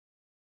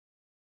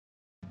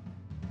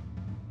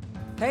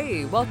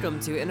Hey, welcome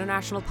to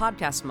International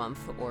Podcast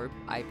Month, or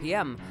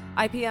IPM.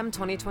 IPM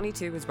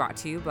 2022 is brought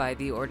to you by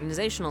the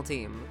organizational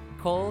team,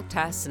 Cole,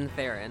 Tess, and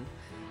Theron.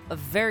 A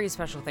very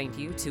special thank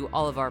you to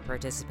all of our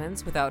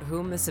participants, without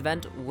whom this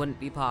event wouldn't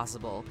be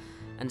possible.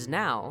 And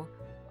now,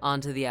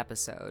 on to the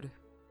episode.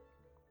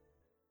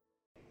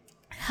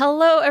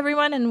 Hello,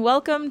 everyone, and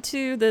welcome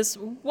to this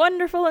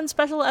wonderful and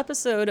special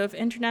episode of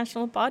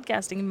International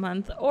Podcasting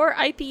Month, or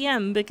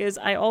IPM, because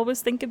I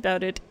always think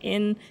about it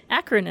in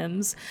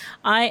acronyms.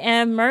 I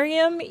am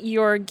Miriam,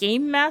 your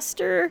game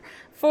master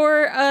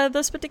for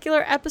this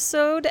particular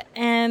episode,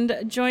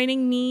 and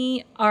joining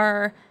me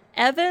are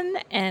Evan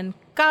and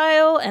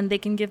Kyle, and they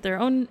can give their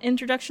own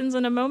introductions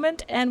in a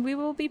moment, and we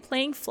will be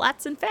playing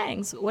Flats and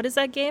Fangs. What is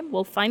that game?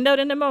 We'll find out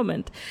in a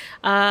moment.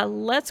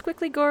 Let's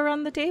quickly go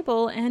around the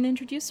table and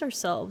introduce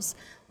ourselves.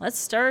 Let's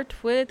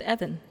start with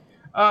Evan.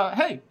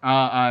 Hey,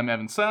 I'm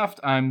Evan Saft.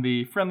 I'm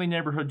the friendly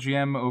neighborhood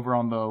GM over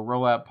on the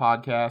Rollout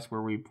podcast,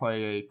 where we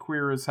play a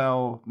queer as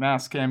hell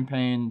mass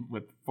campaign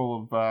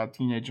full of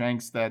teenage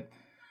angst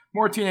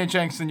more teenage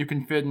angst than you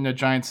can fit in a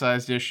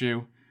giant-sized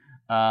issue.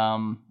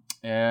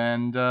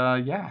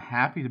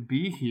 Happy to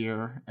be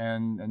here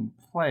and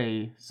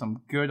play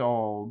some good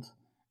old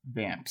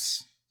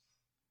Vamps.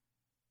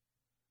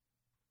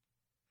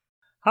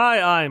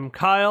 Hi, I'm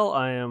Kyle.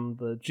 I am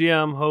the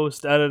GM,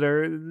 host,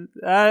 editor,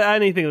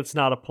 anything that's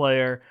not a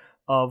player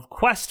of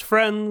Quest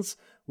Friends,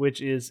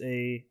 which is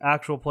a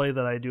actual play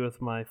that I do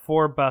with my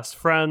 4 best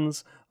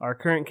friends. Our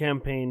current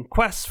campaign,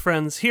 Quest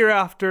Friends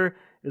Hereafter,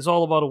 is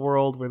all about a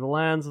world where the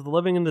lands of the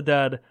living and the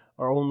dead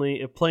are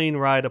only a plane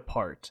ride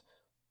apart.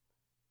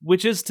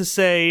 Which is to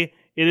say,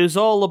 it is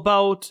all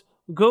about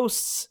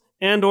ghosts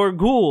and or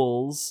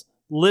ghouls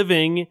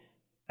living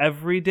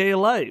everyday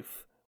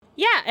life.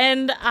 Yeah,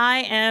 and I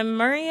am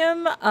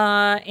Miriam,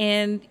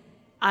 and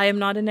I am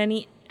not in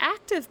any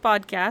active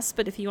podcasts,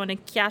 but if you want to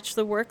catch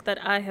the work that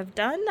I have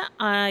done,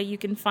 you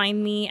can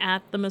find me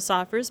at the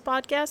Musafirs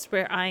podcast,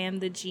 where I am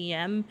the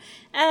GM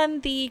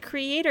and the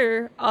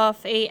creator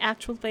of a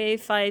actual play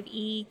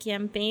 5e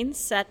campaign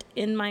set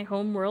in my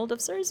home world of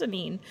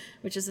Surzamine,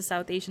 which is a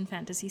South Asian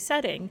fantasy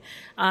setting.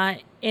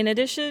 In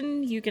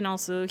addition, you can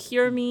also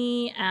hear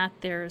me at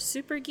their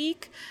Super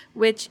Geek,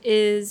 which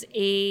is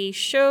a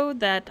show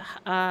that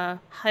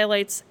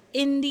highlights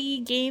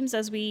indie games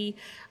as we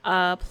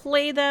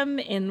play them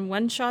in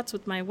one-shots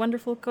with my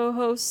wonderful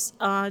co-hosts,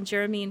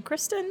 Jeremy and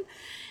Kristen.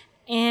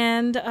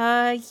 And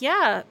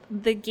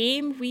the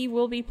game we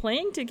will be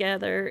playing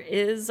together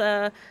is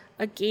a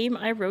game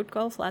I wrote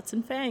called Flats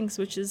and Fangs,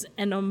 which is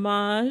an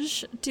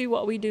homage to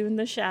What We Do in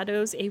the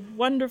Shadows, a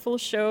wonderful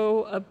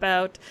show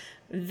about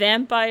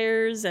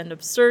vampires and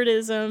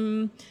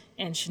absurdism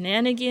and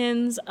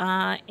shenanigans,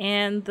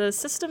 and the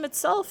system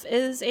itself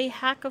is a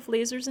hack of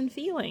lasers and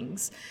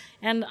feelings.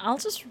 And I'll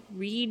just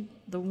read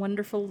the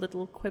wonderful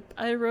little quip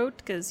I wrote,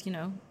 because,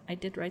 I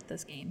did write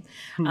this game,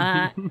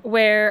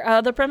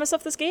 where the premise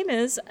of this game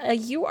is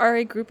you are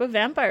a group of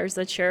vampires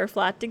that share a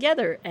flat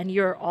together, and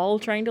you're all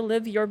trying to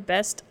live your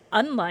best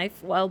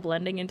unlife while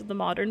blending into the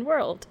modern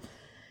world.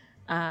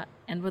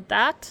 And with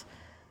that,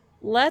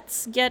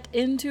 let's get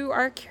into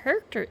our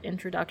character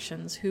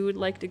introductions. Who would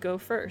like to go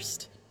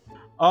first?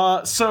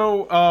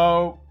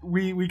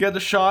 We get a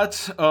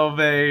shot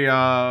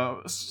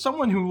of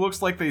someone who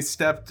looks like they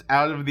stepped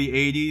out of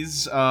the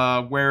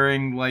 80s,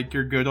 wearing like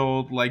your good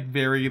old, like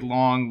very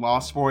long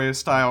Lost Boys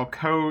style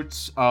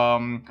coat.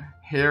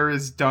 Hair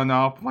is done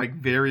up like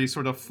very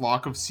sort of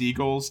Flock of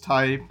Seagulls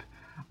type.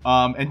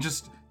 And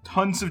just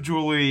tons of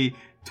jewelry,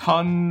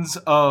 tons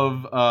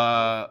of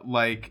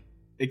like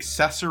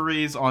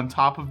accessories on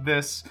top of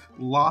this,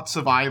 lots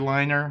of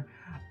eyeliner.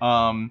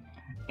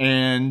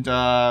 And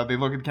they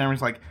look at the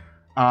cameras like,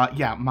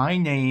 my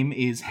name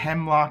is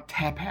Hemlock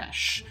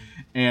Tepesh.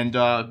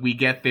 And we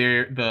get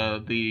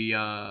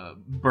the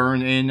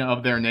burn-in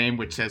of their name,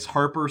 which says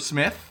Harper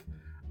Smith,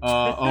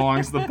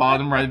 along the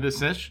bottom right of this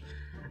dish.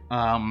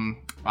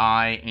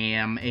 I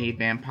am a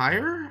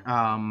vampire.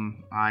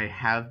 I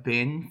have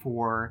been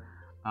for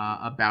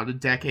about a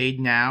decade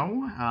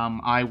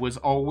now. I was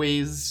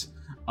always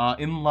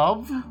in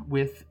love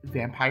with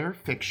vampire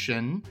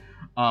fiction.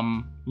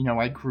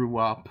 I grew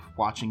up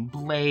watching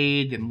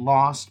Blade and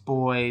Lost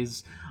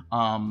Boys,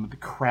 The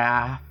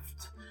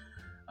Craft,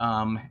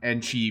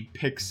 and she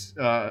picks,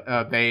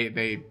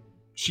 they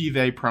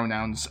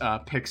pronouns,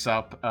 picks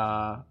up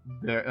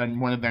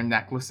one of their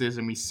necklaces,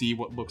 and we see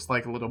what looks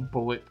like a little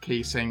bullet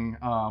casing,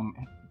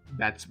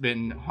 that's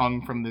been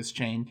hung from this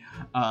chain,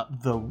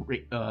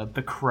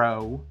 the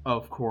Crow,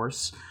 of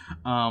course.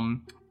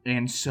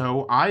 And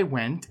so I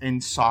went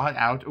and sought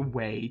out a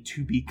way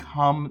to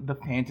become the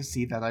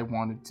fantasy that I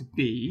wanted to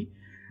be,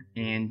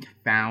 and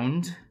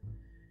found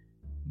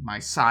my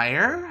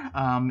sire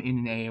in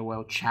an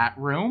AOL chat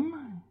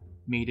room,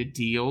 made a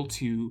deal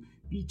to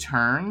be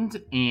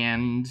turned,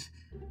 and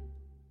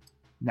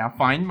now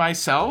find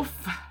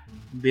myself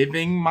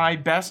living my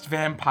best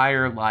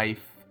vampire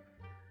life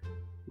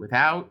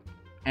without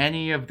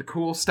any of the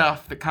cool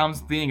stuff that comes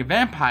with being a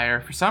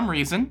vampire for some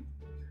reason.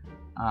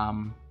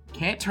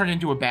 Can't turn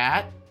into a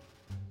bat.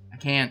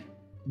 can't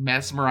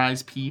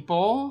mesmerize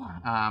people.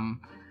 I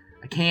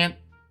can't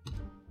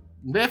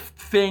lift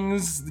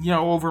things,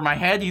 over my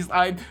head.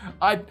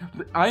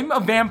 I'm a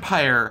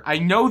vampire. I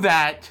know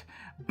that,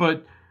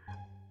 but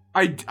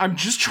I'm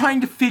just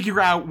trying to figure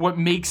out what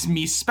makes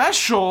me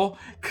special,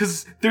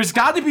 because there's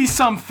got to be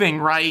something,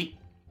 right?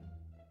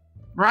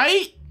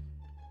 Right?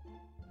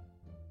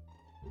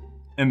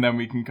 And then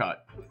we can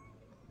cut.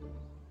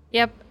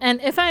 Yep,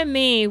 and if I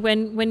may,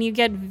 when you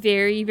get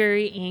very,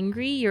 very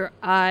angry, your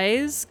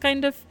eyes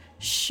kind of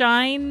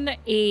shine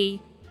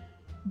a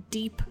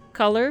deep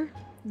color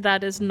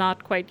that is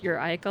not quite your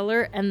eye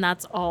color, and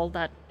that's all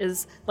that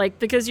is, like,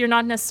 because you're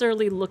not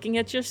necessarily looking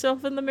at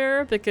yourself in the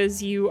mirror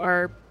because you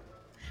are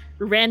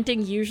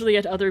ranting usually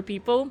at other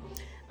people.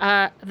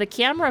 The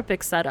camera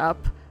picks that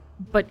up,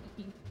 but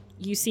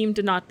you seem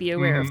to not be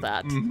aware of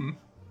that. Mm-hmm.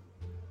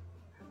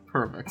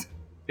 Perfect.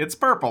 It's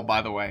purple,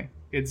 by the way.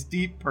 It's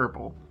deep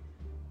purple.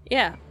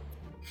 Yeah.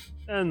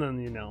 And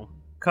then,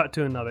 cut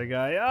to another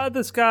guy.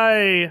 This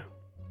guy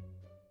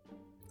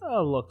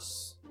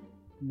looks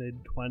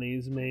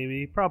mid-20s,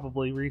 maybe.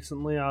 Probably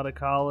recently out of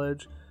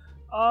college.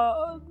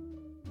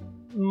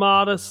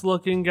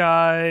 Modest-looking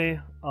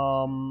guy.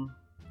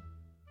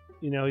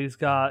 He's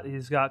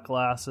got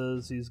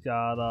glasses. He's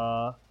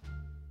got,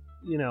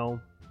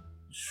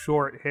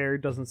 short hair.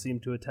 Doesn't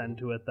seem to attend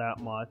to it that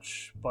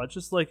much. But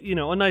just like,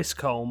 a nice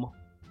comb.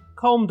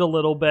 Combed a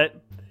little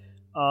bit.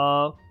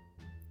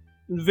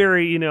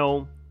 Very,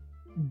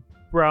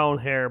 brown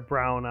hair,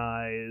 brown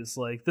eyes.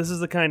 Like, this is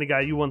the kind of guy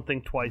you wouldn't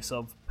think twice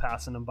of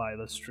passing him by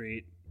the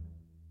street.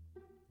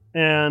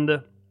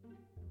 And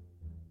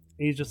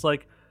he's just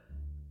like,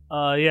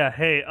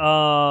 hey,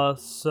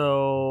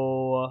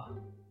 so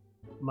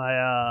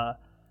my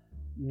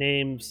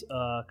name's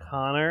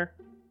Connor.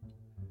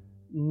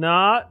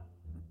 Not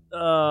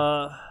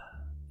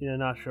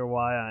sure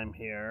why I'm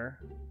here.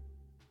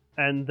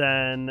 And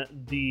then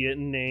the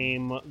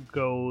name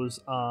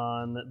goes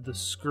on the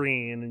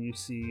screen, and you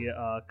see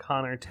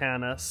Connor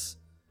Tanis.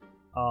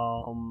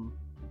 And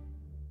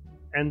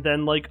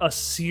then, like, a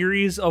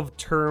series of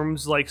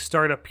terms, like,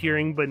 start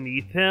appearing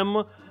beneath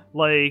him.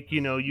 Like,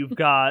 you've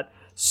got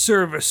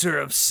Servicer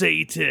of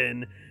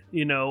Satan,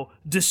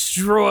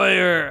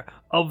 Destroyer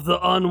of the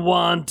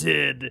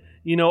Unwanted.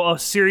 A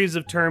series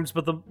of terms,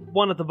 but the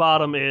one at the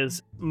bottom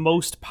is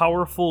Most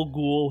Powerful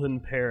Ghoul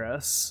in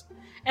Paris.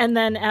 And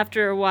then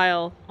after a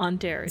while,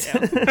 Ontario.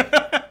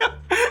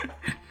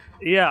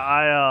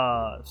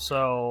 Yeah,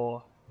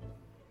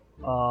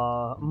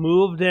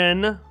 moved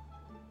in a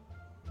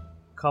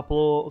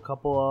couple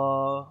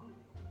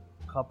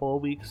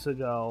of weeks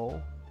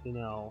ago.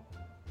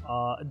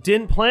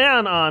 Didn't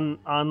plan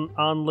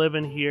on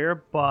living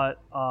here, but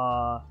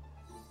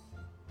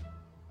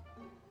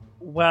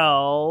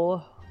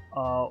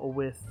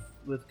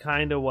with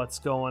kind of what's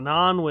going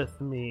on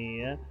with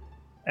me,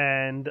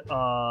 and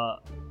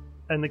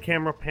the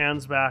camera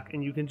pans back,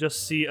 and you can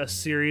just see a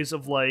series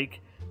of, like,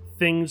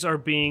 things are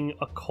being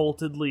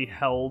occultedly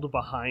held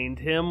behind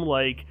him,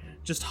 like,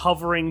 just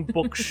hovering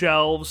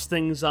bookshelves,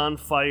 things on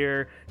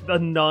fire. A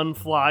nun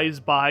flies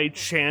by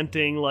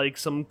chanting, like,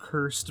 some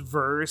cursed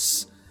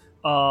verse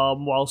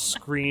while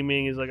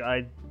screaming. He's like,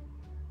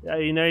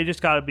 you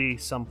just gotta be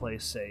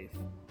someplace safe.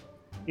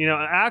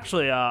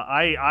 Actually,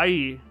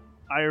 I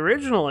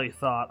originally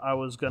thought I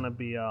was gonna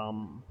be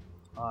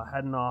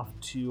heading off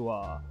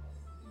to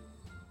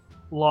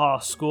law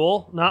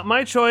school. Not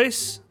my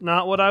choice,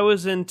 not what I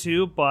was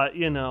into, but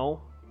it's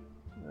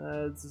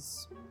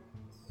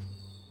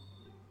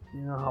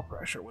how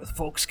pressure with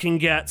folks can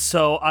get.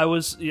 So I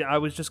was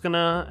just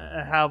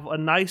gonna have a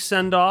nice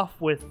send off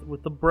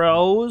with the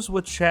bros,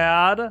 with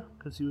Chad,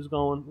 because he was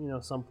going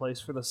someplace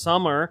for the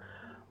summer,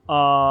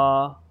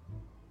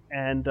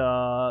 and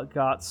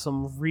got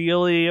some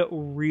really,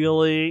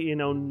 really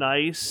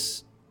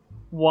nice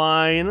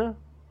wine.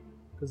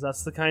 Because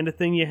that's the kind of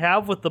thing you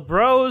have with the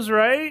bros,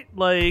 right?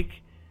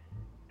 Like,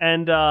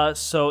 and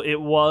so it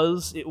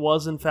was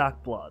in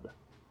fact blood.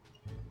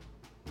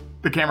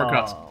 The camera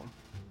cuts.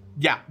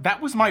 Yeah,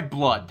 that was my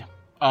blood.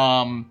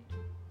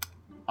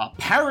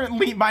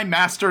 Apparently my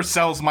master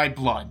sells my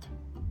blood.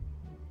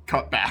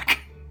 Cut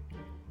back.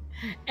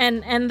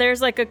 And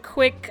there's like a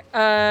quick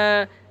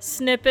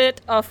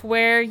snippet of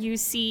where you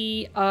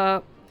see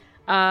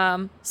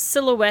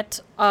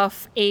silhouette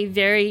of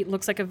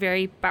looks like a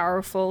very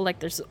powerful, like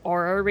there's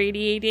aura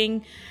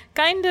radiating,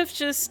 kind of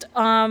just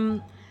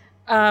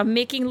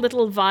making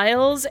little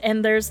vials,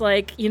 and there's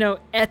like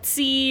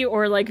Etsy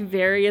or like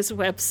various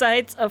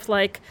websites of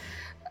like,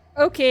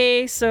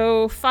 okay,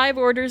 so 5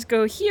 orders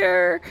go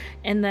here,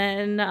 and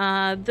then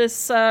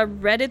this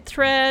Reddit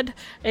thread,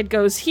 it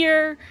goes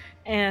here,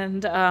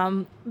 and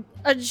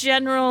a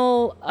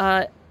general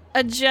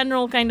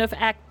kind of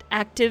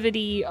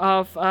activity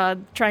of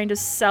trying to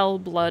sell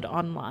blood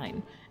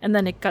online, and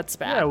then it cuts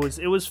back. Yeah,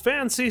 it was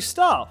fancy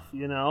stuff,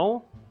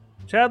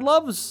 Chad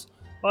loves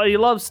he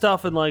loves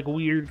stuff in like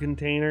weird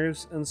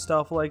containers and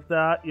stuff like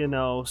that,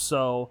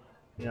 so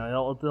You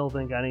know, they'll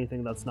think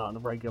anything that's not in a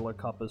regular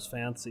cup is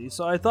fancy.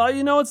 So I thought,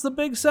 it's the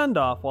big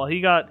send-off. Well,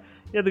 he had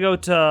to go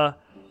to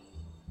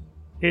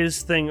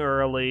his thing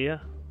early.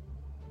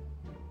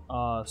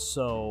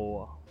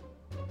 So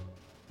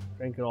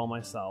drank it all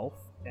myself.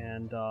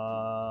 And,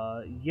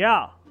 now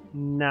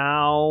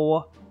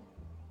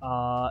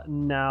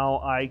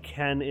I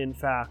can, in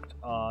fact,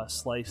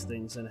 slice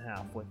things in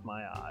half with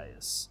my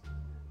eyes.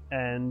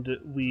 And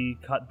we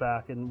cut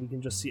back, and we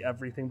can just see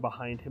everything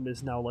behind him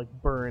is now, like,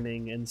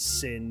 burning and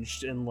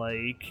singed, and,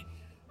 like,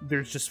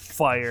 there's just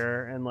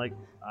fire, and, like,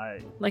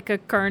 like a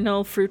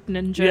carnal fruit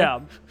ninja.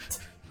 Yeah.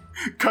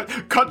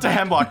 Cut to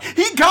Hemlock.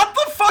 He got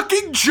the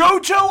fucking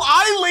JoJo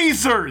eye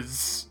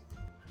lasers!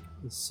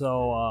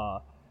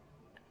 So,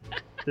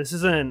 this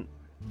is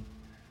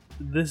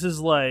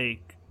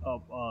like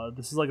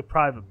a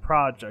private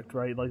project,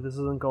 right? Like, this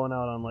isn't going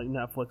out on, like,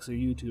 Netflix or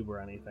YouTube or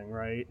anything,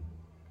 right?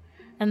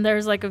 And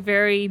there's like a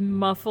very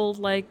muffled,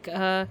 like,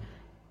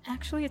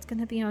 actually it's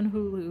gonna be on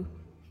Hulu.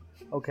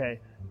 Okay.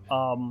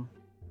 I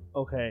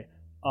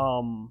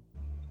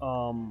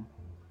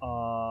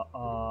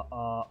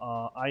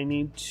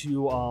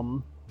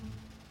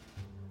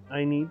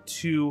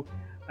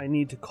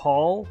need to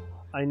call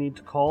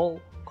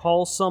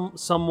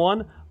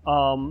someone.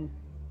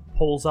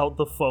 Pulls out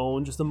the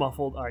phone, just a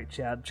muffled, all right,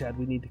 Chad,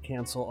 we need to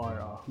cancel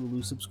our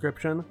Hulu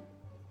subscription.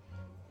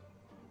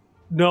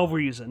 No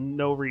reason,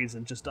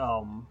 just,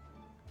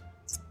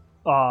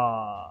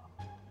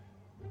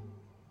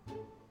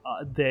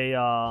 they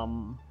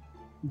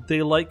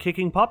like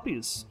kicking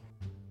puppies.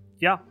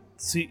 Yeah,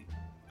 see.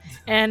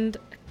 And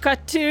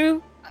cut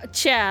to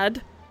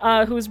Chad,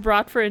 who's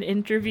brought for an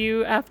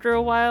interview after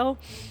a while.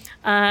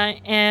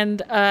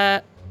 And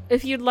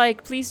if you'd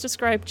like, please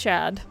describe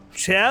Chad.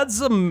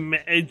 Chad's a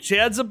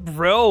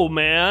bro,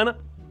 man.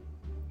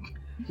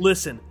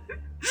 Listen,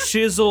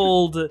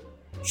 chiseled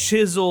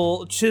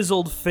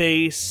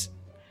face,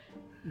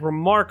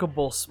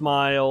 remarkable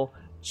smile,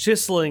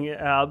 chiseling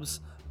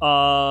abs,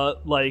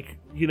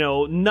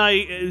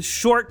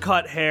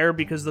 shortcut hair,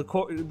 because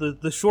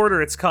the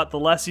shorter it's cut, the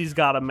less he's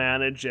got to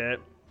manage it.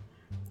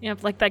 Yeah,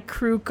 like that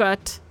crew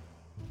cut,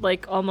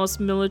 like almost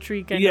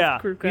military kind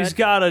of crew cut. He's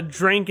got a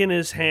drink in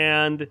his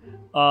hand,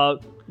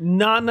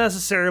 not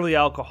necessarily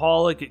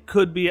alcoholic. It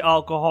could be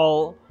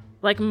alcohol.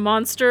 Like a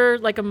monster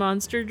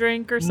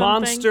drink or something.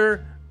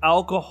 Monster,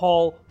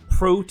 alcohol,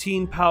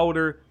 protein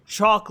powder,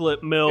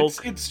 chocolate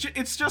milk.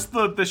 It's just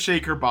the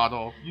shaker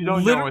bottle. You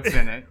don't know what's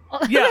in it.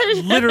 Yeah,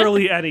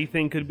 literally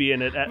anything could be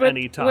in it at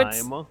any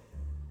time.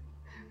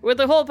 With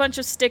a whole bunch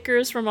of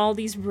stickers from all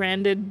these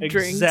branded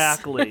drinks.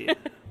 Exactly.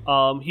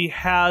 He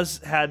has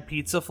had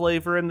pizza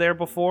flavor in there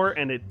before,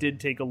 and it did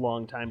take a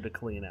long time to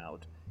clean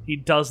out. He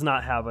does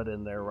not have it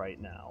in there right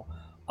now.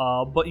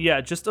 But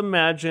yeah, just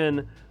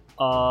imagine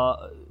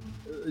like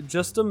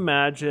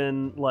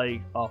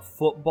a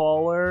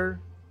footballer,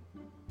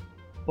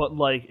 but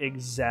like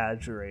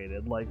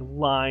exaggerated, like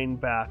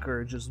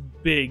linebacker, just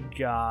big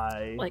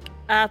guy, like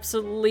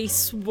absolutely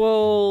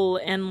swole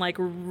and like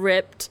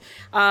ripped.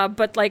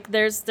 But like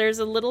there's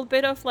a little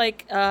bit of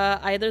like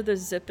either the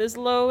zip is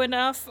low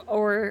enough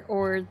or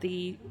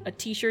a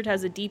t-shirt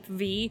has a deep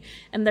V,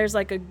 and there's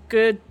like a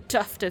good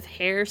tuft of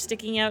hair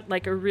sticking out,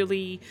 like a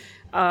really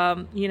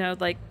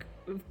like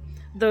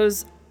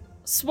those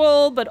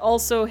swole but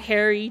also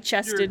hairy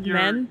chested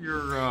men.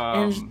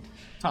 You're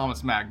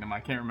Thomas Magnum. I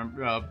can't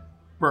remember.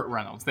 Burt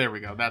Reynolds. There we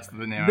go. That's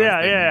the name.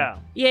 Yeah.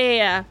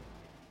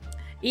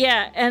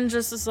 And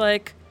just is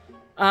like,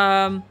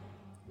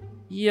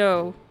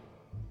 yo.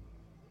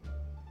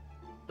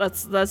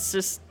 That's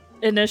just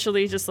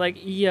initially just like,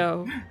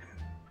 yo.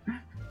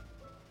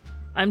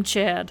 I'm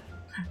Chad.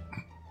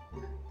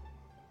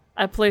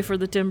 I play for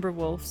the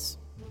Timberwolves.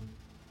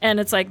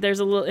 And it's like there's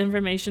a little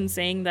information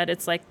saying that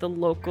it's like the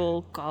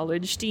local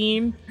college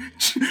team.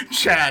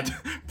 Chad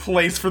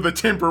plays for the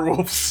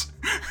Timberwolves.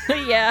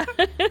 Yeah.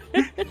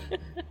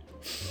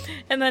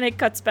 And then it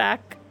cuts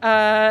back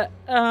to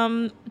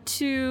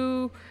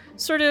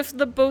sort of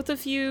the both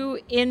of you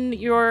in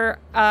your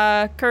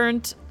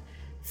current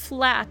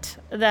flat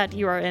that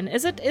you are in.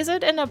 Is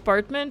it an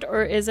apartment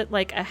or is it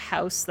like a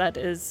house that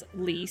is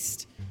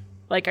leased?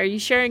 Like, are you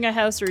sharing a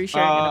house or are you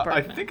sharing an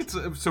apartment? I think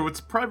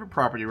it's private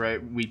property,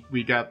 right?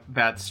 We got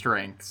that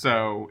strength,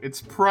 so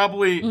it's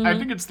probably I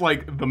think it's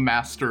like the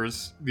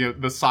master's,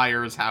 the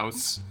sire's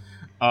house.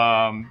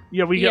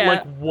 We get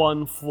like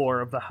one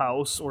floor of the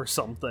house or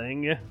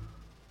something.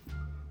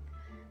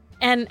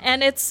 And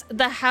it's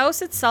the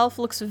house itself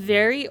looks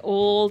very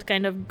old,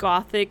 kind of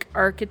Gothic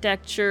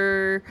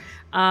architecture,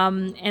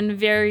 and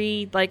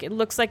very like it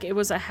looks like it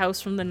was a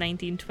house from the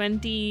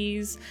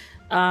 1920s.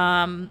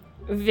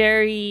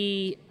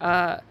 Very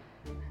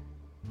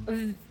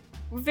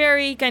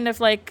kind of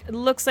like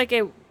looks like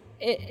it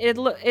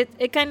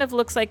kind of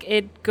looks like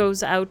it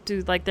goes out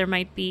to like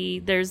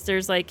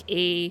there's like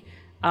a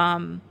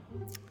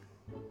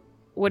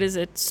what is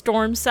it,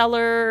 storm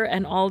cellar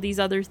and all these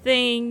other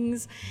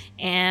things,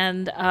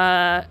 and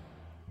the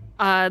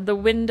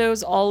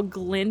windows all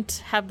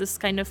glint, have this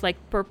kind of like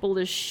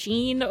purplish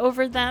sheen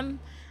over them,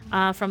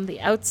 from the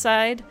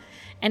outside.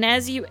 And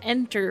as you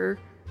enter,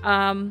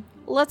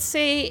 let's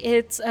say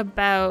it's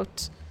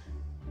about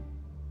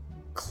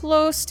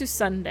close to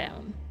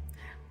sundown.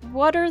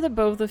 What are the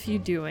both of you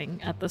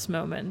doing at this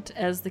moment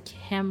as the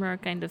camera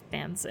kind of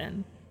pans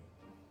in?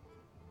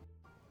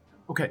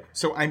 Okay,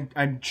 so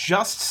I'm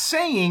just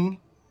saying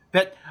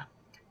that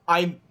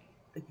I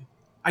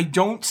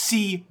don't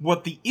see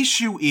what the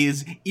issue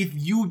is if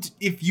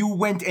you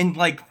went and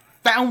like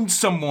found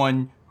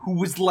someone who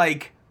was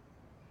like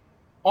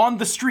on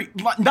the street,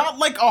 not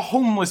like a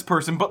homeless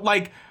person, but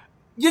like,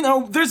 you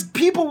know, there's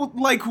people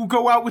like who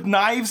go out with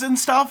knives and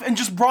stuff and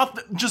just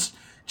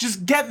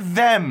just get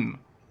them.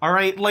 All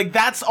right, like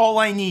that's all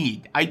I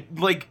need. I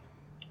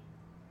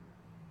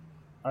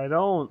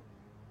don't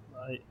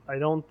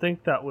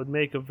think that would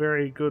make a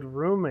very good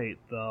roommate,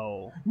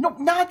 though. No,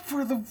 not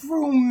for the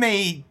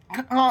roommate.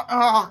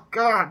 Oh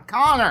God,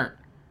 Connor.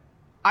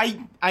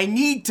 I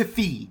need to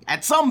feed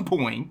at some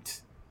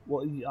point.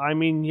 Well, I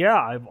mean, yeah,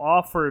 I've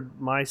offered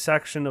my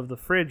section of the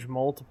fridge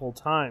multiple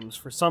times.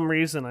 For some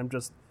reason,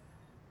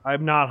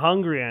 I'm not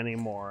hungry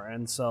anymore,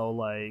 and so,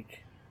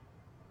 like...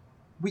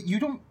 Wait, you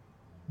haven't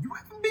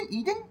been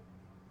eating?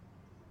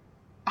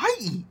 I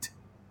eat.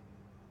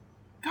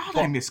 God,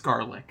 I miss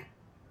garlic.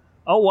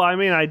 Oh, well, I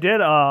mean, I did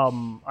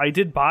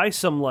buy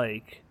some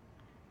garlic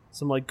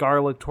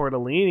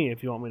tortellini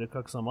if you want me to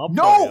cook some up.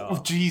 No! For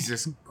you.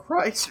 Jesus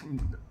Christ.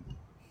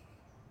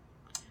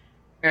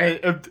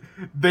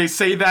 They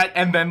say that,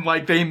 and then,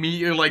 like, they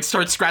immediately, like,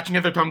 start scratching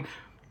at their tongue.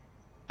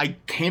 I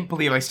can't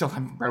believe I still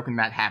haven't broken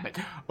that habit.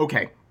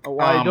 Okay. Oh,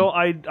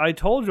 I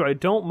told you, I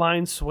don't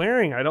mind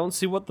swearing. I don't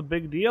see what the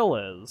big deal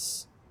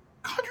is.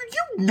 Connor,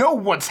 you know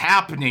what's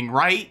happening,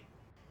 right?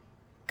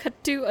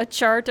 Cut to a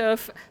chart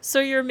of, so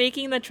you're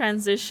making the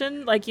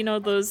transition, like, you know,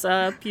 those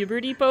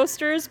puberty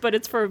posters, but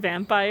it's for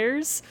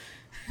vampires.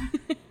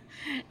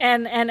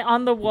 And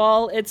on the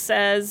wall it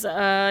says,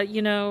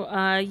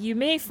 you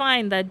may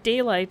find that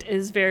daylight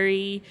is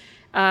very,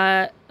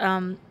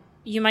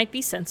 you might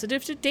be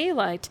sensitive to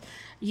daylight.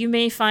 You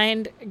may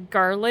find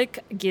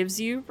garlic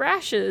gives you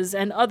rashes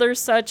and other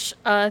such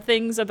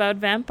things about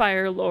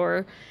vampire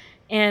lore.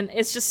 And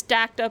it's just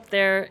stacked up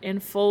there in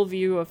full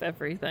view of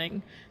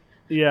everything.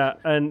 Yeah,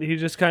 and he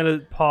just kind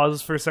of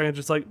pauses for a second,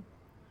 just like,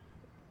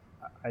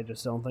 I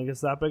just don't think it's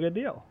that big a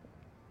deal.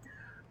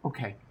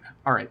 Okay,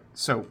 all right,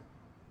 so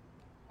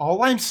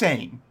all I'm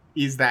saying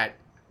is that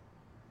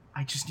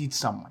I just need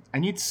someone. I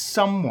need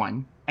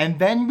someone, and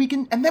then we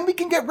can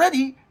get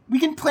ready. We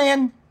can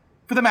plan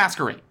for the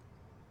masquerade.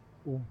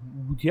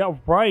 Yeah,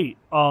 right.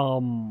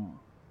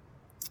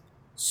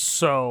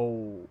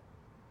 So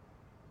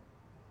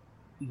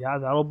yeah,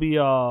 that'll be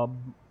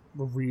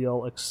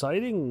real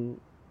exciting.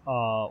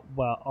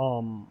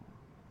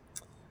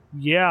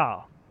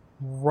 Yeah,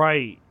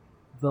 right.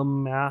 The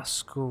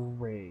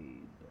masquerade.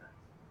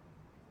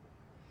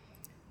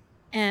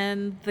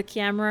 And the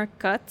camera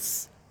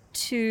cuts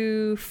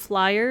to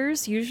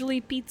flyers,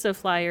 usually pizza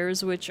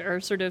flyers, which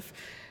are sort of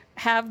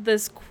have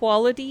this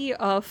quality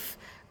of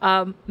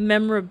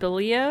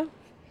memorabilia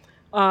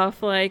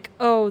of like,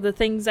 oh, the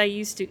things I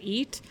used to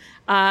eat.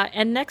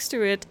 And next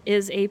to it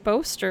is a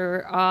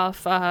poster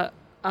of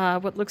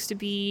what looks to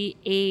be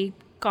a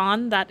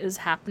con that is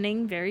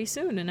happening very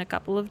soon in a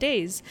couple of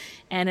days.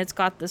 And it's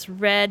got this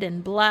red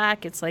and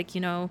black. It's like,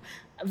 you know,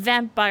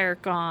 Vampire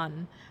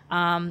Con.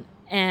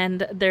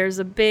 And there's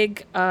a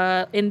big,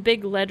 in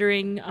big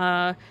lettering,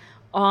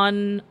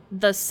 on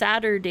the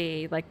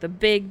Saturday, like the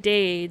big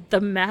day, the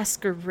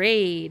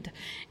masquerade,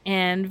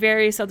 and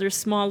various other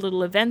small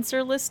little events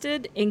are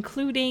listed,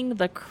 including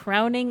the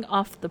crowning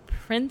of the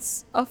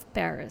Prince of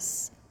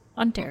Paris,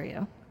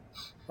 Ontario.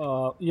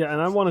 Yeah,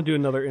 and I want to do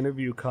another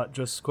interview cut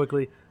just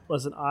quickly.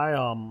 Listen,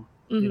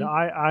 you know,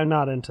 I'm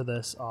not into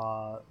this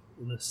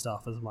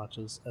stuff as much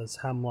as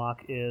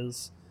Hemlock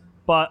is,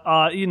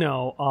 but you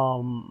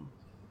know,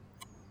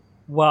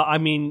 well, I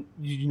mean,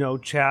 you know,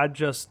 Chad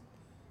just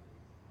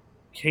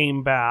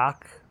came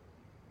back.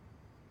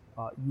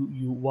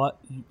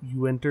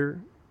 You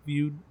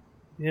interviewed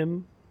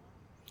him?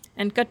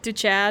 And cut to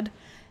Chad.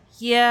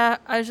 Yeah,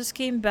 I just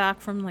came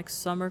back from like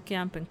summer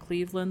camp in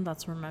Cleveland.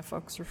 That's where my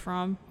folks are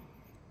from.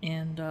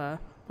 And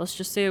let's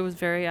just say it was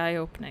very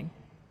eye-opening.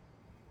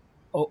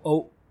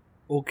 Oh,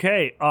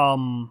 okay.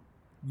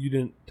 You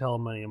didn't tell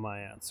him any of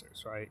my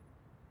answers, right?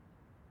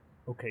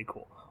 Okay,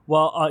 cool.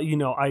 Well, you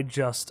know, I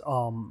just,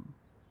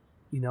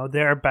 you know,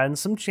 there have been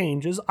some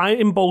changes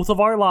in both of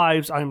our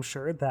lives. I'm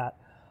sure that,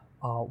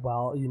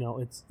 well, you know,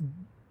 it's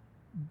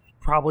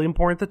probably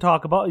important to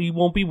talk about. You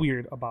won't be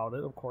weird about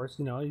it, of course.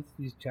 You know,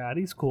 he's Chad,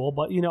 he's cool.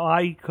 But, you know,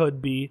 I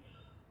could be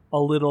a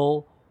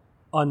little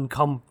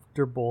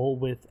uncomfortable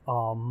with,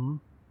 you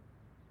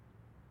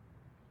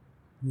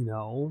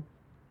know,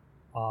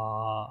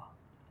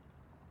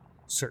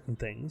 certain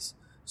things.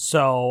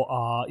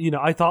 So, you know,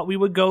 I thought we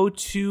would go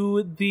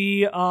to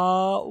the,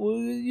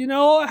 you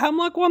know,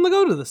 Hemlock wanted to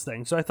go to this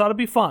thing. So I thought it'd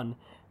be fun.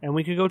 And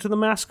we could go to the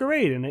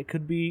masquerade. And it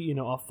could be, you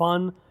know, a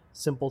fun,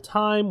 simple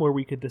time where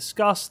we could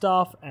discuss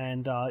stuff.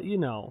 And, you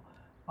know,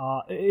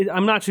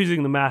 I'm not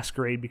choosing the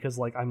masquerade because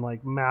like I'm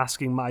like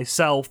masking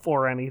myself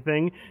or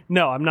anything.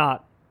 No, I'm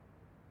not.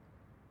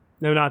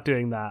 No, not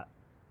doing that.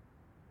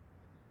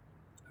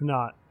 I'm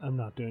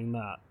not doing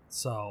that.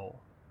 So.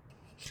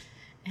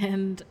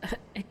 And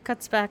it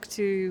cuts back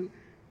to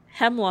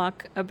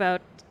Hemlock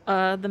about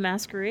the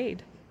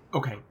masquerade.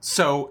 Okay,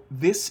 so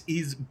this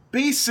is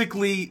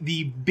basically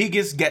the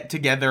biggest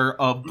get-together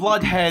of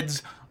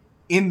Bloodheads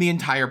in the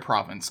entire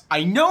province.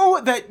 I know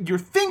that you're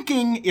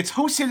thinking it's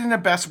hosted in a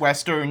Best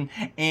Western,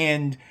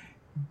 and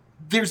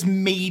there's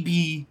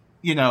maybe,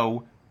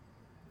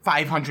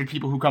 500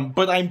 people who come,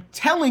 but I'm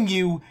telling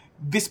you,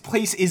 this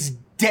place is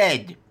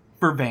dead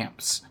for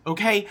vamps,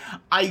 okay?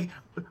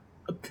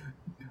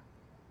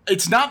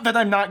 It's not that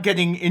I'm not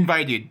getting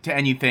invited to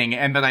anything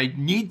and that I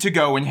need to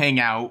go and hang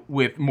out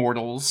with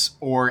mortals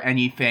or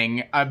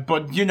anything,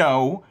 but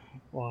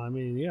Well, I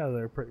mean, yeah,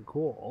 they're pretty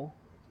cool.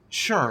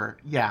 Sure,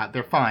 yeah,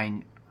 they're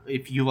fine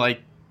if you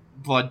like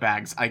blood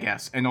bags, I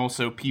guess, and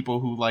also people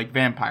who like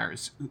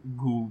vampires,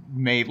 who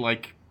may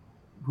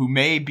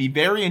be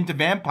very into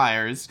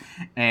vampires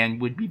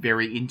and would be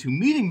very into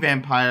meeting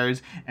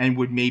vampires and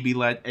would maybe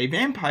let a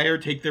vampire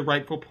take their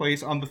rightful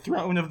place on the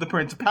throne of the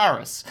Prince of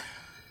Paris.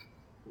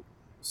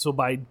 So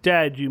by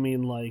dead, you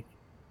mean like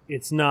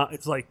it's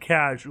like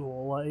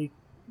casual, like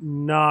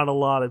not a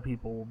lot of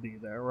people will be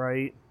there,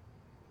 right?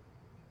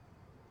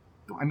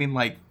 I mean,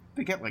 like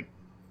they get like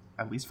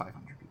at least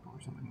 500 people or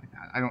something like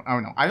that. I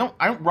don't know. I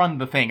don't run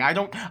the thing. I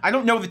don't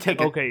know the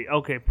ticket.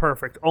 Okay,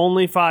 perfect.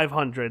 Only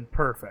 500.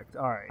 Perfect.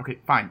 All right. Okay,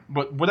 fine.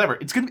 But whatever.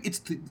 The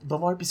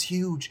LARP is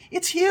huge.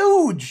 It's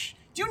huge.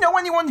 Do you know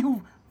anyone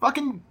who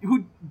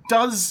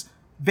does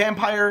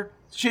vampire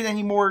shit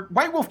anymore?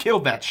 White Wolf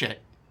killed that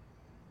shit.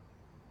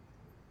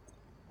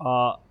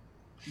 Well,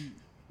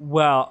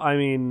 I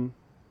mean,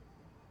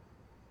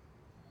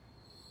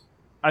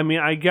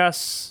 I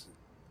guess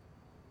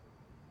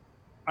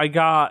I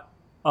got,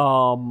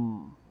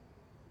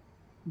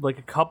 like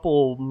a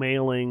couple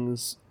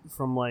mailings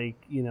from like,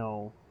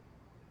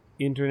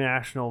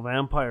 international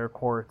vampire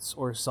courts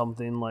or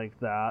something like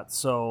that.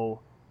 So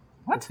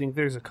what? I think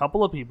there's a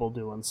couple of people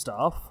doing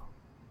stuff.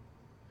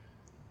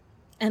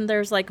 And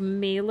there's like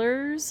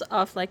mailers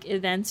of like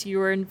events you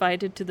were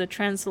invited to the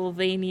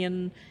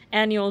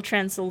annual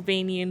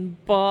Transylvanian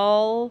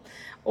ball,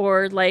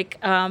 or like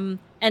an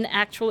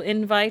actual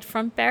invite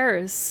from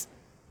Paris,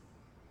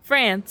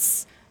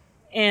 France.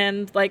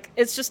 And like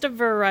it's just a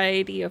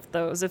variety of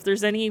those. If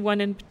there's anyone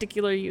in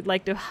particular you'd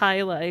like to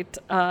highlight,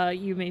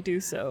 you may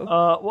do so.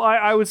 Well,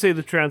 I would say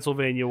the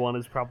Transylvania one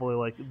is probably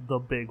like the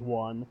big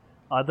one.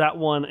 That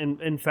one,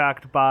 in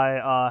fact,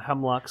 by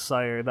Hemlock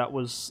Sire, that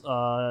was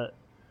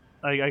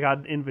I got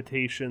an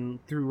invitation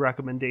through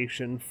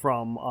recommendation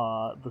from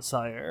the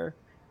Sire.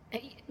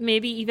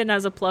 Maybe even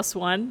as a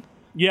 +1.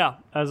 Yeah,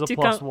 as a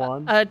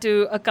 +1.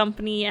 To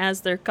accompany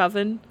as their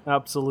coven.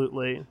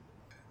 Absolutely.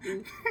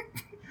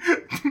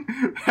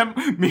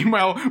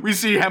 Meanwhile, we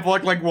see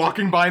Hemlock like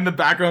walking by in the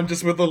background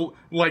just with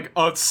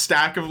a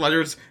stack of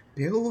letters.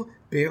 Bill.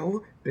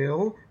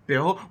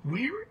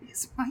 Where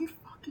is my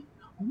fucking...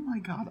 Oh my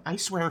god, I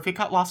swear if it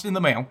got lost in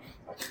the mail.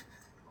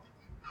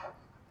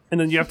 And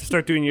then you have to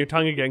start doing your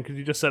tongue again because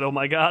you just said, oh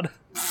my god.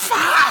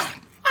 Fuck!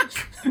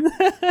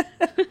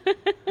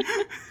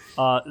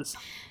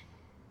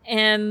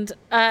 And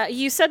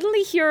you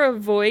suddenly hear a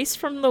voice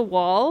from the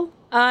wall,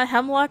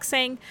 Hemlock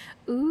saying,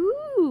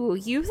 "Ooh,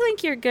 you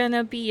think you're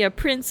gonna be a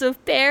Prince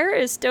of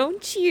Paris,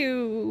 don't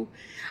you?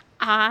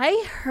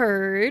 I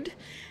heard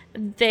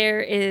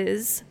there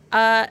is,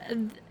 I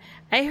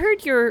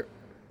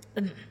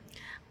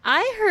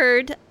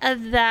heard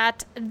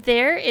that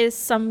there is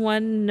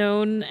someone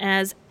known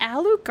as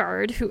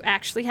Alucard who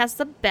actually has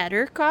the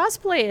better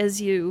cosplay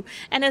as you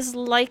and is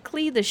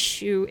likely the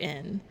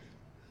shoe-in."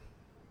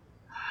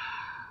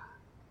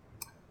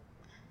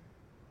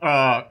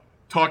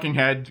 Talking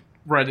head,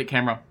 Reddit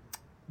camera.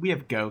 We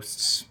have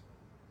ghosts.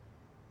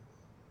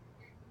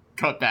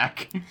 Cut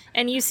back.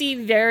 And you see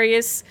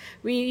various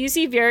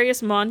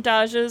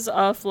montages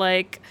of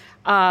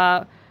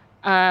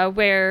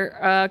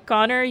where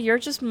Connor, you're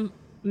just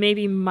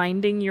maybe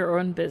minding your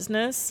own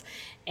business,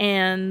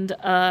 and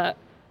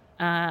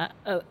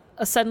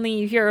suddenly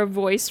you hear a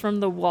voice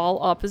from the wall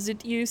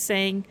opposite you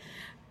saying,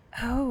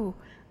 "Oh,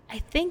 I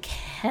think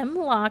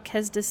Hemlock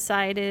has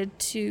decided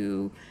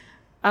to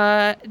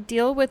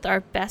deal with our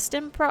best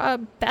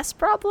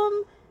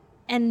problem,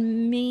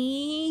 and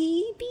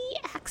maybe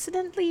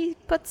accidentally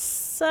put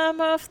some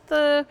of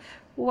the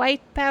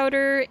white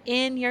powder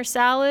in your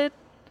salad.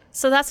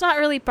 So that's not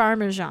really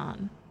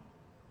Parmesan.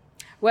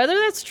 Whether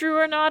that's true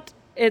or not,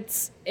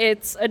 it's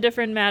a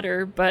different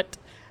matter, but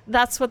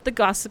that's what the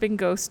gossiping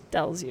ghost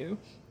tells you."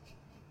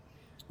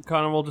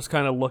 Connor will just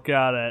kind of look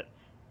at it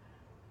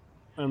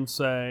and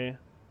say,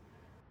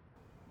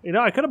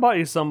 I could have bought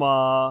you some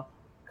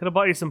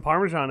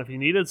Parmesan if you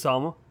needed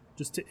some.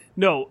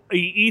 No, he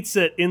eats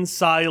it in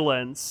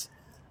silence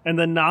and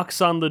then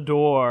knocks on the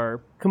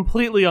door,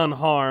 completely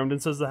unharmed,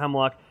 and says to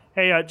Hemlock,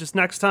 "Hey, just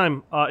next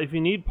time, if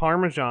you need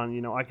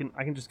Parmesan, I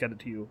can just get it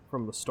to you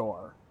from the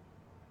store."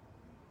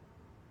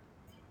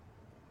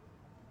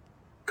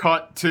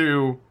 cut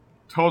to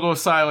total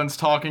silence,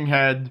 talking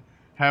head.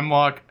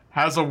 Hemlock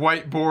has a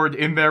whiteboard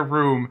in their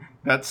room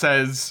that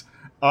says,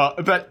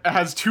 that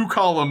has 2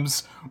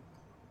 columns,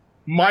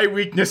 my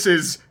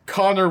weaknesses,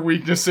 Connor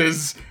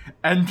weaknesses,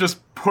 and just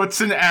puts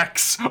an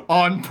X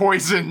on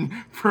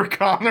poison for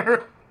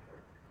Connor.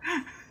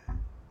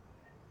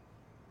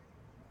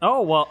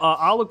 Oh, well,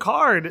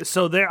 Alucard.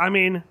 So there, I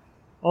mean,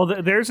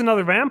 there's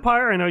another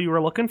vampire. I know you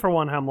were looking for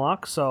one,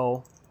 Hemlock,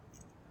 so...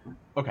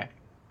 Okay.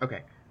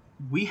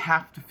 We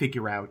have to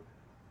figure out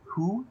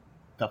who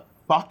the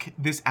fuck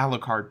this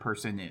Alucard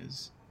person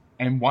is,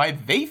 and why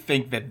they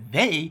think that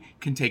they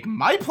can take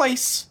my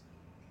place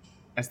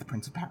as the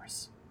Prince of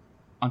Paris,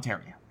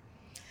 Ontario.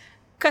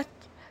 Cut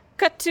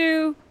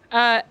to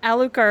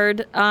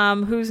Alucard,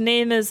 whose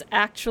name is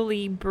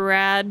actually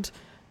Brad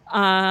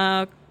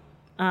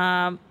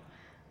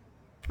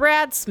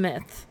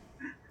Smith,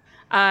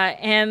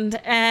 and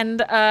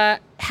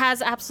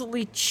has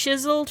absolutely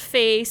chiseled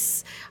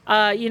face,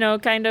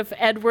 kind of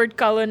Edward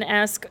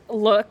Cullen-esque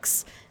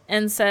looks,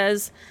 and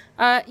says,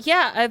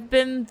 "Yeah, I've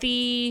been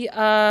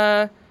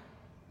the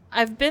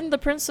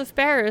Prince of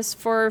Paris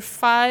for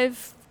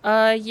 5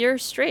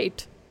 years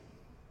straight.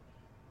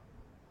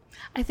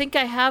 I think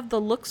I have the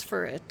looks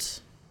for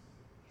it."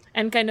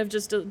 And kind of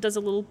just does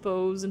a little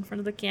pose in front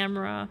of the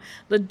camera.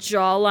 The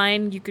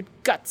jawline, you could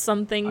gut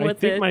something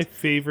with it. I think my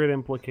favorite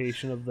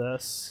implication of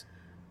this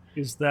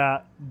is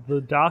that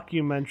the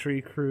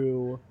documentary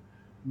crew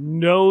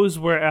knows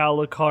where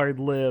Alucard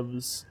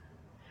lives,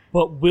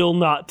 but will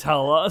not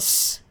tell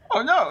us.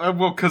 Oh no!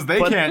 Well, because they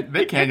can't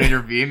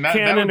intervene.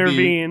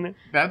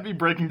 That'd be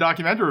breaking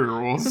documentary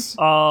rules.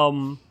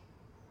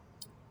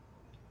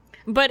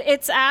 But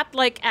it's at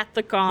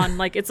the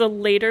con, it's a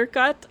later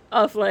cut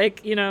of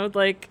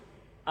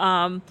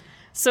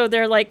so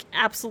they're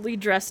absolutely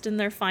dressed in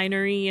their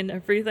finery and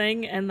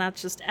everything, and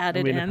that's just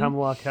added in. If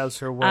Hemlock has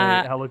her way,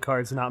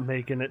 Alucard's not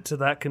making it to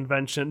that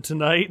convention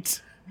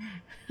tonight.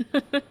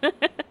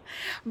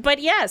 But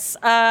yes,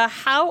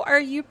 how are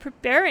you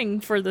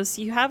preparing for this?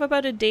 You have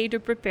about a day to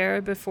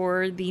prepare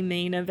before the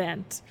main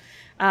event.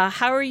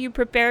 How are you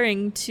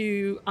preparing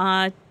to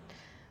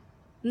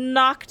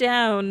knock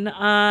down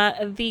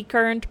the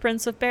current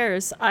Prince of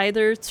Paris,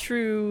 either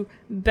through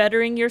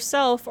bettering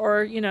yourself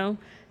or,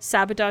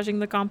 sabotaging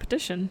the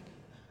competition?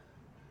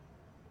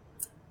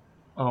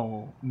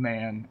 Oh,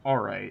 man. All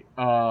right.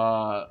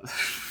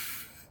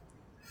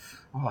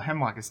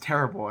 Hemlock is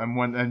terrible,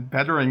 and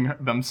bettering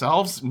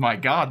themselves, my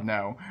god,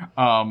 no.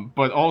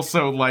 But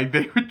also,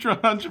 they would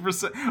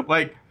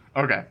 100%,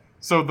 okay.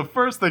 So the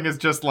first thing is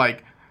just,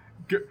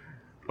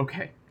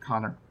 okay,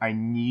 Connor, I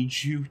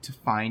need you to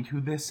find who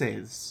this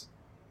is,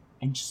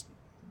 and just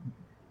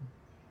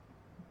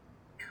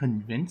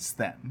convince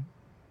them,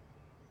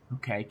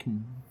 okay,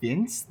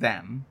 convince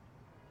them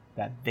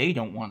that they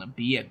don't want to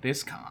be at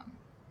this con.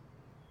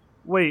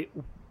 Wait,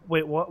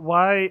 what?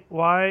 Why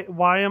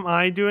am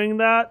I doing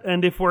that?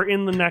 And if we're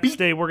in the next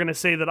day, we're going to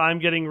say that I'm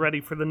getting ready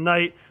for the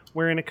night,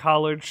 wearing a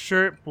collared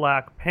shirt,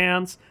 black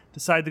pants,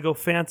 decide to go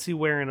fancy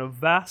wearing a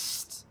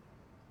vest,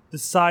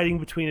 deciding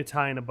between a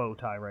tie and a bow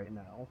tie right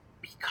now.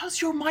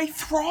 Because you're my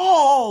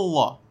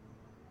thrall!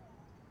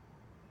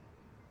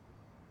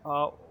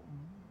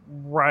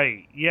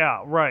 Right.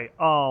 Yeah, right.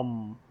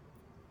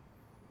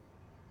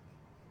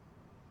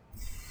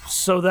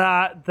 So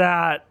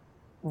that,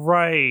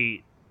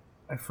 right.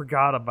 I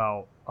forgot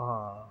about,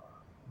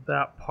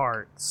 that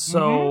part.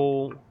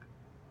 So,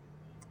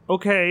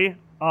 okay,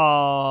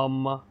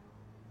 so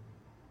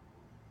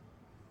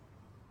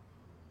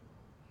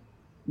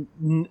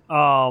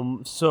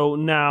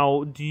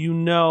now, do you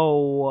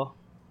know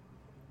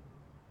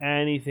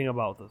anything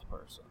about this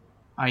person?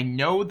 I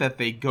know that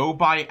they go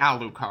by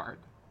Alucard,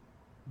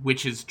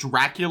 which is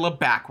Dracula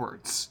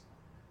backwards.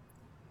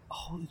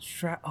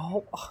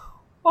 Oh,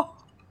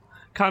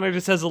 Connor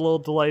just has a little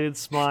delighted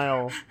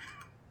smile.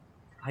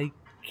 I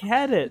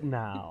get it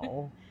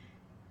now.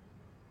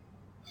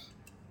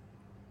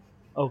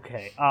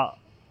 Okay.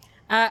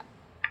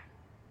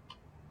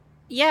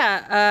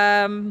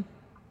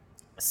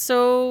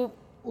 So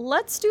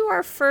let's do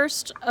our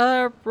first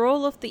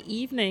roll of the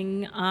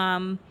evening.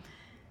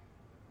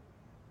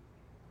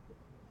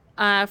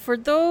 For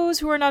those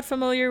who are not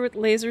familiar with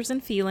lasers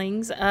and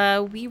feelings,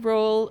 we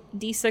roll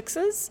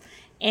d6s,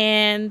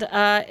 and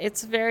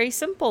it's very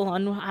simple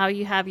on how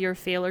you have your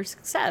fail or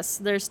success.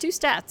 There's 2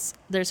 stats.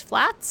 There's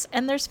flats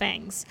and there's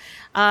fangs.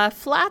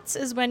 Flats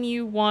is when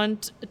you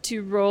want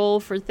to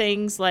roll for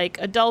things like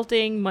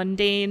adulting,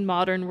 mundane,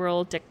 modern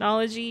world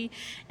technology,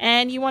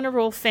 and you want to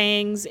roll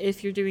fangs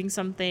if you're doing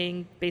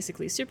something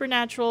basically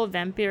supernatural,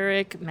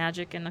 vampiric,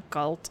 magic, and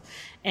occult.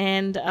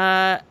 And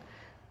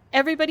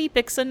everybody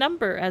picks a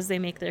number as they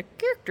make their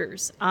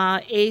characters.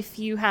 If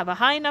you have a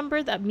high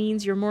number, that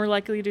means you're more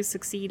likely to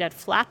succeed at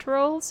flat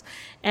rolls.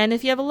 And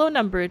if you have a low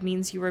number, it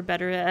means you are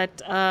better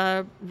at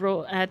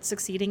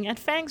succeeding at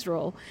fangs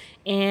roll.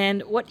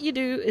 And what you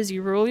do is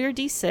you roll your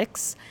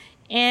d6,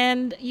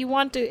 and you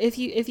want to, if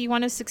you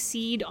want to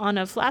succeed on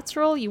a flats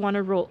roll, you want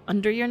to roll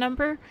under your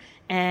number.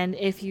 And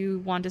if you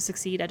want to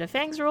succeed at a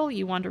Fangs roll,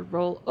 you want to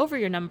roll over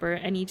your number,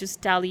 and you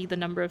just tally the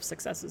number of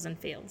successes and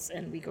fails,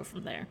 and we go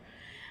from there.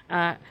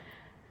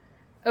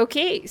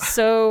 Okay,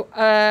 so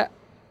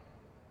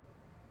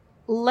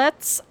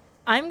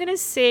I'm going to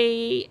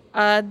say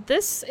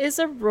this is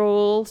a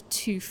roll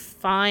to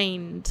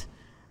find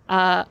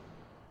Alucard.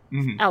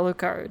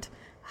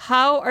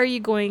 How are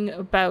you going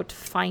about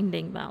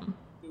finding them?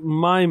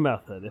 My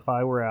method, if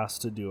I were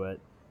asked to do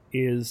it,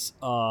 is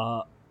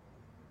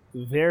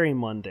very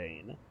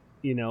mundane.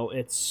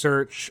 It's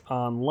search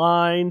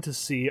online to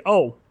see,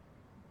 they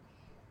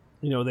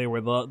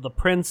were the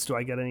prince. Do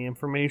I get any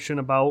information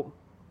about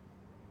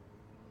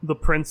the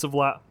prince of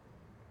Well,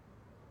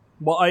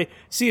 I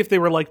see if they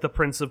were like the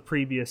prince of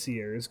previous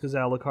years, because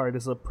Alucard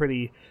is a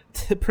pretty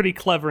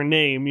clever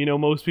name.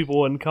 Most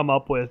people wouldn't come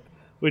up with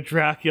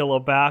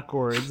Dracula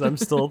backwards. I'm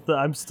still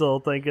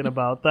thinking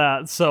about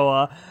that.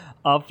 So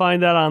I'll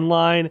find that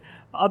online.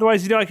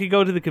 Otherwise, I could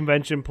go to the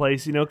convention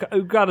place.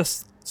 Got to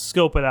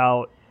scope it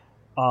out.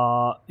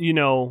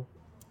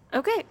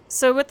 Okay,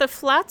 so with the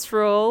flats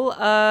roll,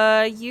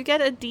 you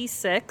get a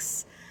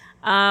d6,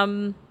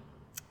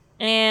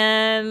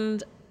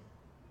 and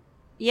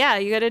yeah,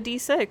 you get a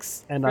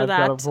d6. And for I've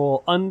that. got to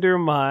roll under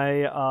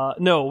my.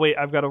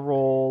 I've got to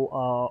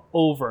roll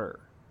over.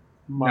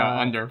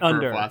 Under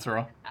flats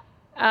roll.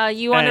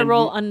 You want to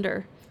roll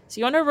under. So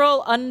you want to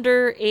roll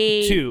under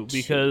a 2,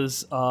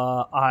 because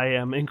I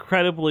am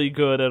incredibly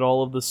good at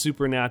all of the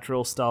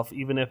supernatural stuff,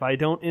 even if I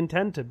don't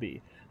intend to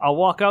be. I'll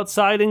walk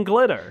outside and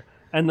glitter,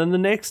 and then the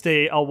next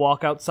day I'll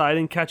walk outside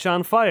and catch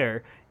on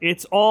fire.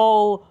 It's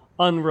all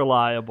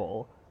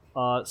unreliable.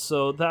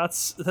 So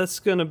that's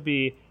going to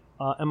be,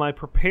 am I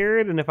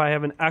prepared? And if I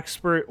have an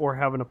expert or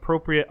have an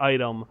appropriate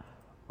item?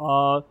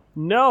 No,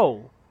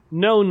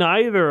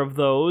 neither of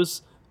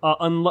those.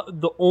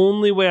 The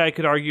only way I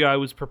could argue I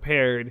was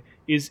prepared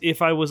is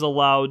if I was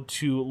allowed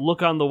to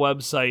look on the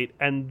website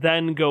and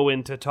then go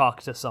in to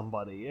talk to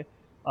somebody.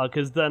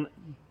 Because then...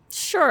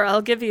 Sure,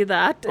 I'll give you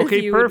that. Okay,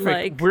 if you perfect. Would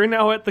like. We're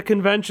now at the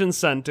convention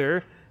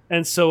center,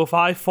 and so if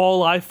I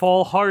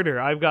fall harder.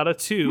 I've got a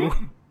 2.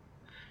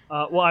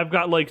 I've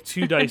got like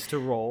 2 dice to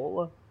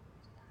roll.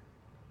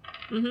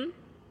 Mm-hmm.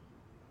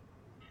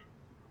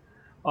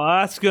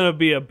 That's going to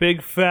be a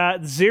big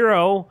fat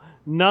 0.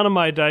 None of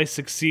my dice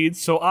succeed,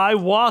 so I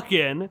walk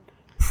in.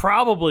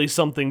 Probably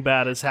something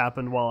bad has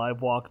happened while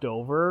I've walked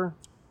over.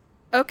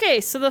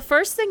 Okay, so the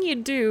first thing you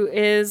do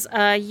is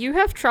you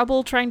have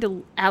trouble trying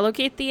to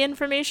allocate the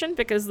information,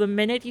 because the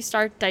minute you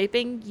start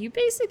typing, you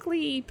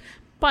basically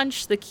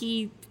punch the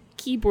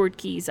keyboard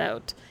keys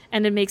out,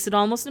 and it makes it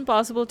almost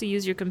impossible to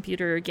use your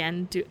computer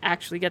again to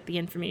actually get the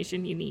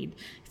information you need.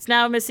 It's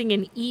now missing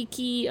an E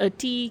key, a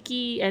T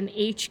key, an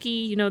H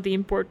key,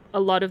 a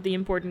lot of the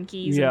important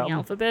keys in the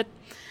alphabet,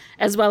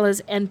 as well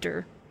as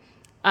enter.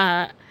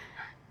 So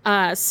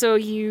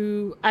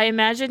I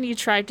imagine you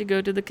tried to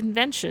go to the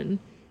convention.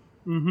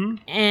 Mm-hmm.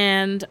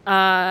 And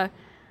buy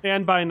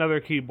another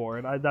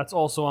keyboard. That's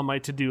also on my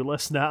to-do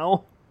list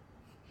now.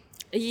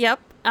 Yep.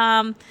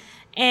 And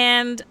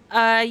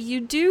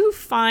you do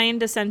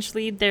find,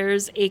 essentially,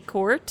 there's a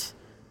court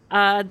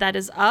that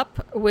is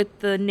up with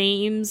the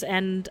names,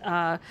 and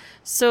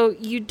so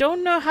you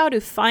don't know how to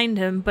find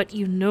him, but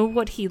you know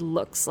what he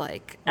looks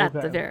like at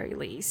the very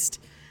least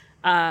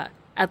at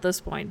this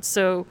point.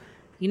 So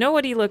you know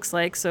what he looks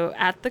like. So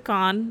at the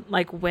con,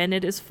 like when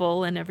it is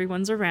full and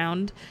everyone's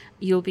around,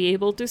 you'll be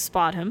able to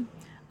spot him.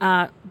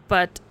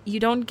 But you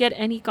don't get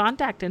any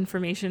contact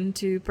information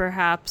to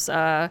perhaps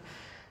nip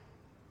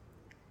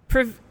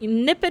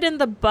it in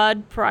the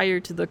bud prior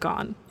to the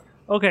con.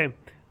 Okay.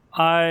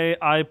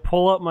 I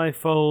pull up my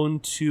phone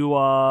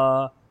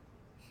to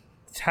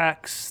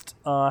text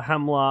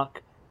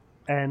Hemlock,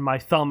 and my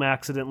thumb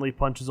accidentally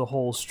punches a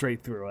hole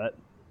straight through it.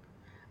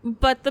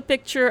 But the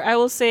picture, I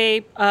will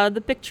say,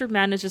 the picture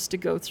manages to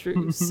go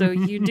through. So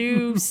you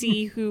do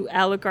see who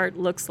Alucard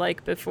looks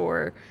like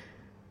before.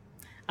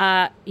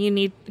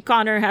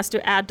 Connor has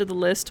to add to the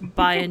list,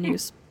 buy a new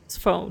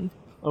phone.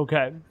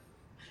 Okay.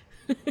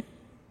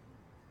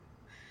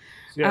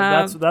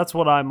 Yeah, that's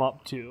what I'm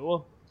up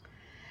to.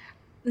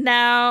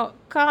 Now,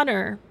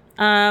 Connor,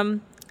 I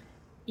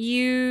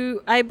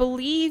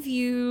believe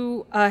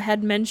you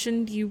had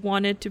mentioned you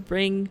wanted to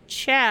bring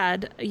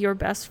Chad, your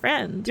best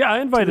friend. Yeah,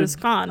 I invited to this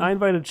con. I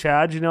invited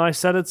Chad. I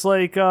said it's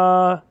like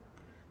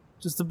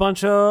just a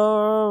bunch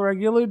of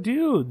regular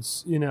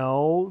dudes.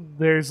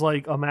 There's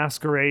like a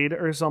masquerade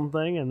or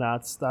something, and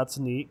that's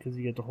neat because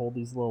you get to hold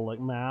these little like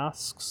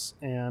masks,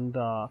 and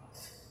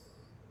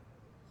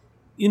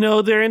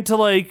they're into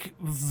like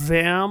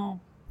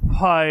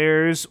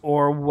vampires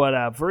or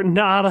whatever.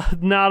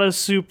 Not a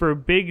super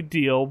big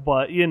deal,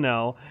 but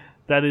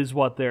that is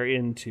what they're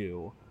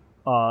into.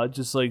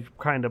 Just like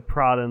kind of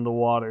prodding the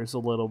waters a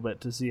little bit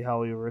to see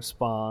how he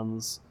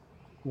responds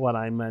when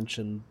I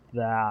mention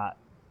that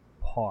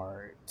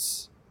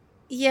part.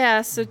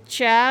 Yeah, so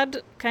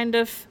Chad kind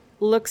of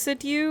looks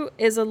at you,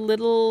 is a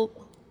little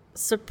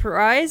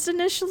surprised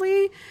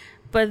initially,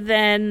 but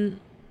then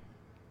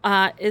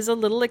is a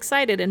little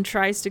excited and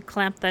tries to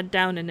clamp that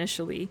down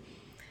initially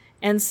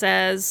and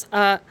says,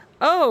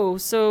 oh,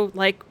 so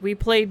like we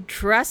played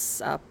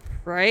dress up,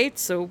 right?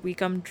 So we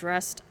come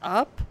dressed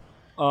up.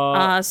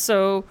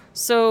 So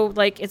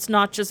like it's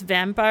not just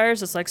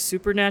vampires, it's like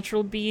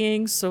supernatural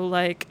beings. So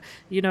like,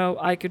 you know,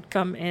 I could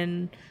come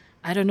in,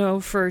 I don't know,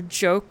 for a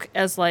joke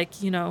as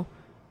like, you know,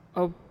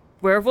 a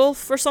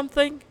werewolf or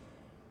something.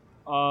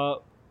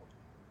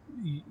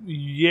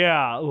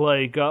 Yeah,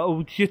 like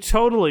yeah,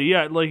 totally,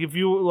 yeah. Like if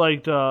you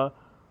liked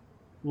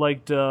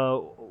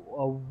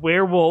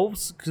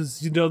werewolves,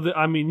 because you know,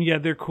 I mean, yeah,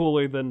 they're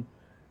cooler than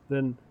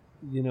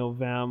you know,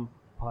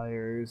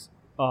 vampires.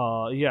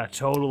 Yeah,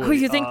 totally. Oh,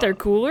 you think they're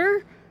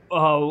cooler?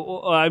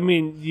 I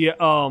mean, yeah,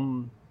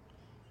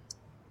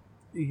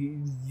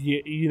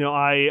 you know,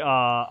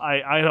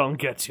 I don't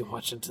get too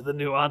much into the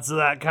nuance of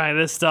that kind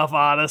of stuff,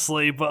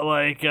 honestly, but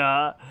like,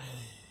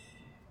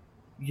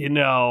 you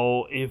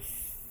know, if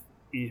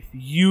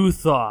you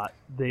thought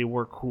they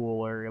were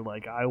cooler,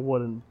 like, I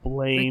wouldn't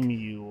blame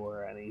you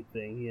or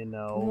anything, you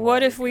know.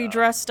 What if we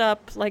dressed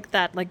up like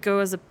that, like go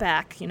as a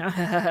pack, you know,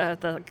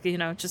 you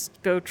know,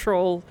 just go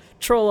troll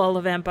all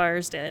the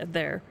vampires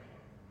there.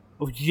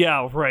 Oh,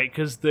 yeah, right,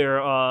 because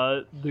they're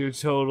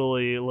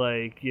totally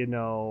like, you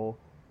know.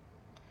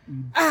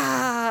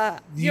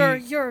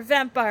 You're a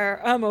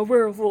vampire, I'm a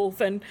werewolf,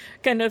 and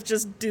kind of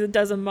just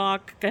does a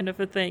mock kind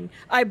of a thing.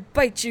 I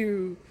bite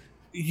you.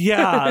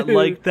 Yeah,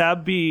 like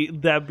that'd be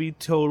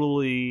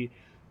totally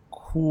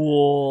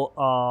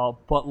cool.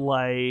 But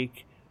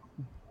like,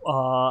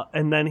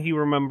 and then he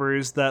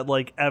remembers that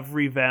like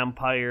every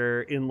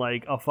vampire in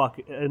like a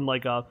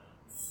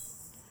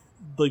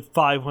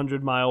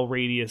 500-mile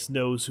radius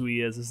knows who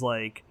he is. Is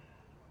like,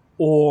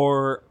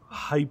 or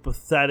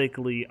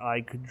hypothetically,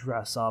 I could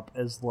dress up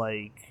as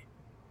like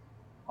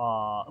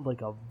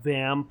a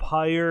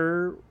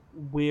vampire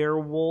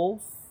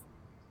werewolf.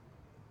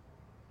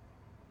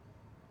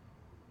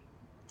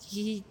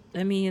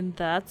 I mean,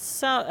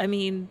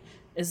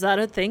 is that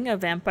a thing, a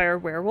vampire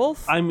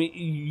werewolf? I mean,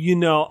 you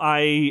know,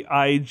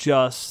 I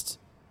just,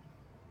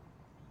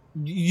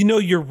 you know,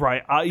 you're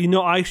right. You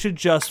know, I should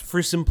just,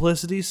 for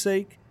simplicity's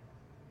sake,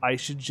 I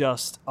should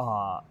just,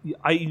 I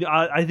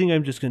think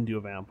I'm just gonna do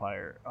a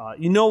vampire.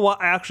 You know what?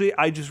 Actually,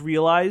 I just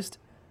realized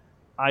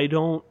I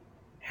don't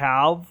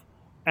have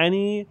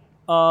any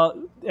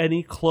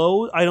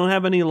clothes. I don't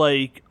have any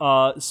like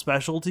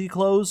specialty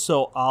clothes,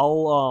 so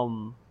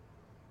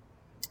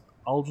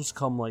I'll just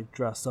come like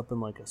dressed up in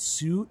like a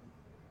suit,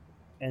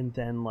 and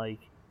then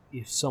like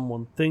if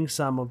someone thinks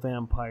I'm a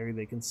vampire,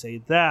 they can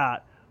say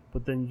that,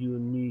 but then you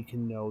and me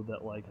can know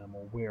that like I'm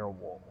a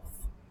werewolf.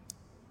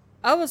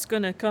 I was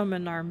gonna come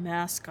in our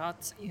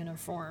mascot's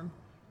uniform.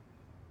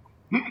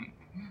 I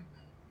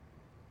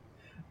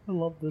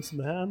love this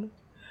man.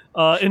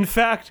 In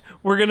fact,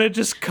 we're gonna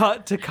just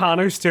cut to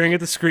Connor staring at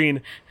the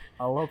screen.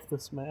 I love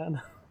this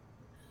man.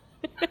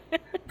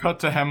 Cut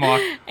to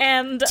Hemlock.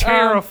 And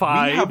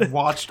terrified. We have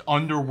watched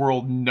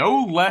Underworld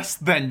no less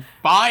than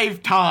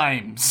 5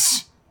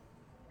 times.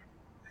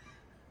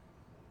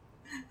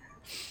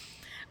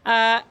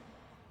 Yeah.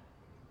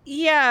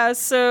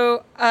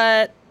 So,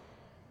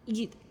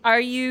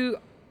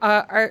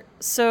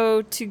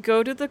 so to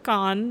go to the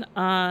con,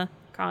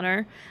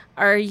 Connor,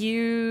 are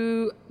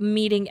you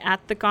meeting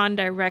at the con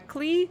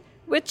directly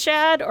with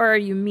Chad, or are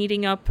you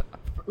meeting up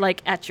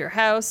like at your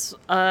house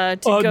to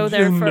go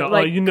there for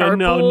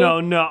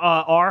carpool? No.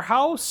 Our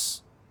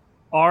house.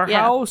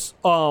 Has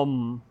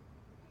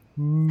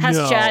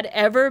no. Chad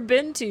ever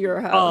been to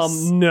your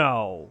house?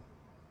 No.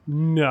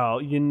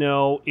 You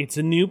know, it's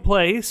a new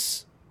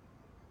place.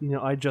 You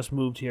know, I just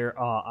moved here.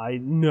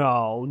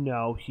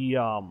 No,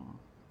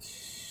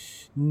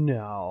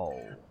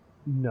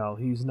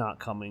 he's not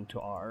coming to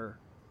our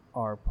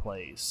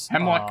place.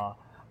 Hemlock.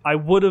 I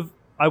would have,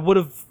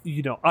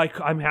 you know,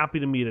 I'm happy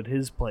to meet at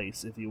his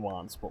place if he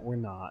wants, but we're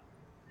not.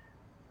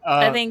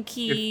 I think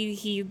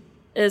he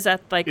is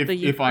at like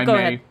if I go may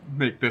ahead.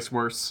 make this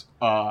worse,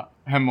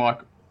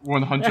 Hemlock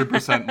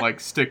 100% like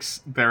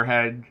sticks their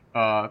head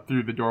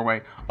through the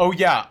doorway. Oh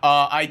yeah,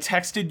 I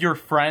texted your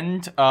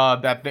friend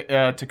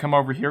that to come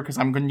over here because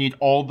I'm gonna need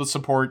all the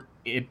support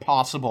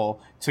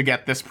possible to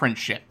get this print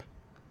ship.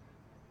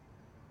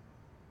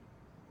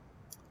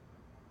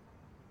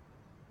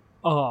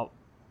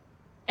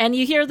 And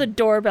you hear the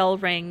doorbell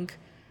ring.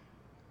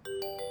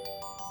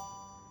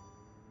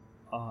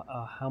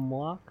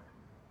 Hemlock?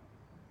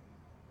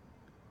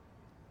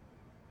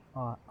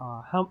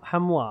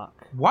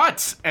 Hemlock.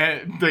 What?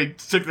 And they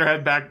stick their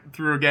head back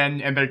through again,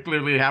 and they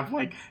clearly have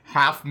like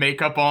half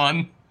makeup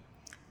on.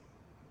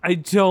 I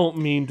don't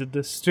mean to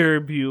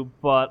disturb you,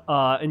 but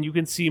and you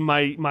can see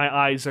my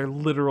eyes are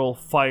literal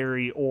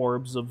fiery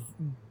orbs of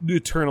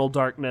eternal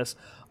darkness.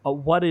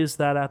 What is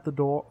that at the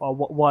door?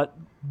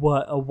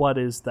 What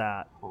is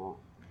that?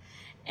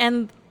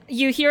 And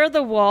you hear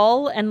the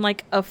wall and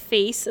like a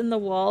face in the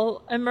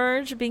wall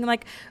emerge, being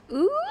like,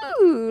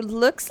 "Ooh,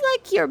 looks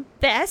like your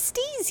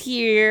bestie's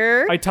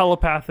here." I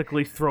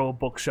telepathically throw a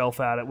bookshelf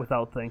at it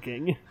without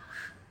thinking.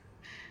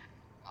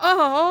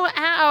 Oh,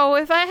 ow.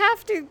 If I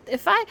have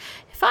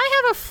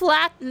a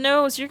flat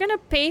nose, you're going to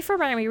pay for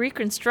my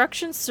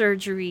reconstruction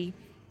surgery,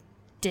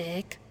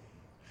 dick.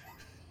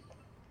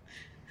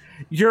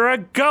 You're a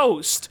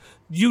ghost.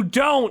 You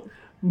don't.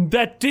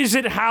 That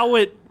isn't how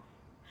it.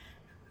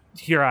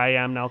 Here I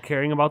am now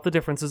caring about the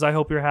differences. I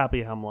hope you're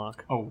happy,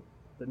 Hemlock. Oh.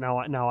 But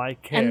now I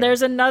care. And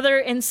there's another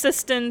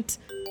insistent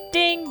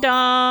ding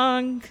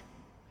dong.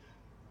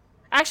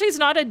 Actually, it's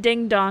not a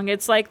ding dong.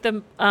 It's like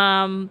the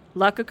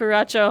La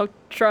Cucaracha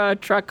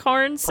truck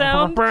horn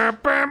sound.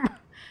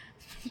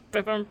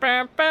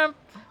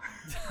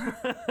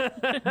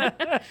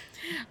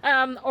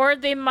 Or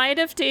they might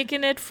have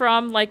taken it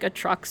from like a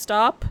truck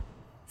stop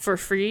for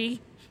free.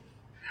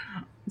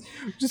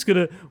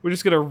 We're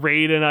just gonna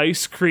raid an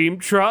ice cream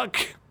truck.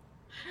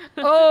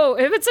 Oh,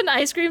 if it's an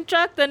ice cream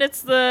truck, then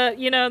it's the,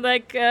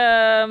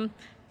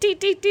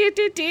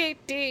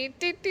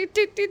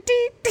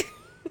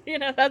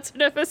 that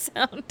sort of a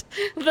sound.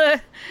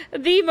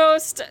 The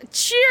most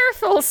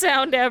cheerful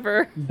sound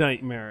ever.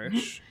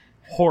 Nightmarish.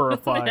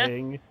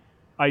 Horrifying.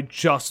 I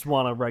just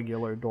want a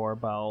regular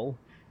doorbell.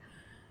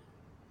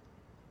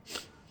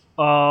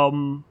 Yeah.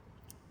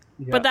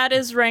 But that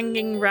is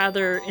ringing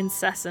rather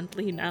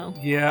incessantly now.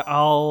 Yeah,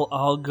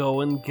 I'll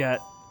go and get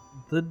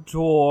the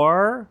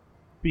door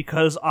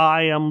because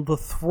I am the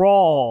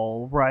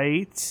thrall,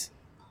 right?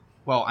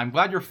 Well, I'm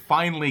glad you're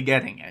finally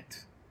getting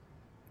it.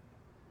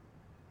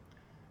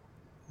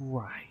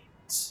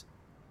 Right.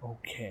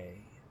 Okay.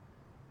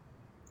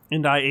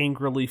 And I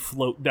angrily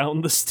float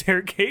down the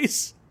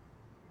staircase.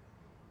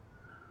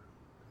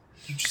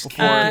 You just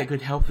can't get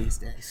good help these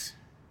days.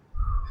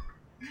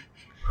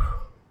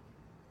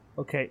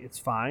 Okay, it's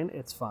fine.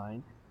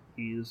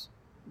 He's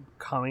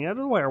coming as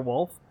a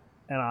werewolf,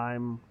 and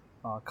I'm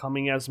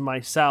coming as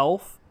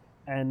myself,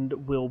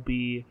 and will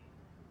be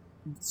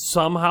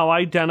somehow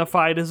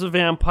identified as a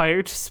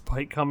vampire,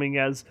 despite coming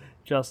as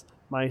just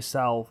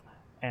myself.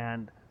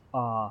 And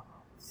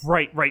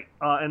right,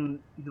 and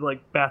he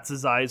like bats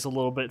his eyes a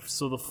little bit,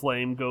 so the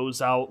flame goes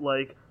out,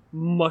 like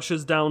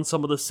mushes down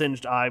some of the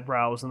singed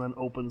eyebrows, and then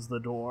opens the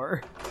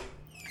door.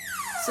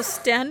 So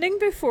standing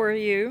before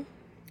you,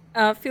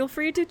 feel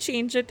free to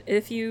change it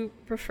if you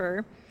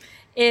prefer,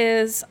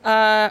 is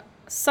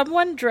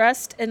someone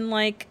dressed in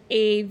like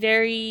a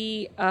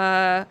very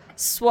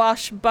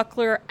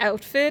swashbuckler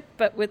outfit,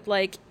 but with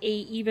like a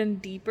even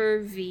deeper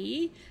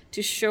V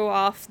to show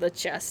off the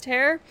chest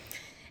hair,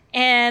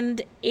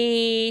 and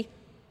a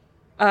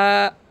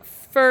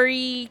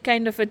furry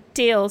kind of a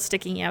tail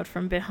sticking out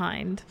from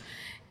behind,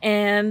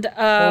 and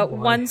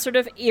one sort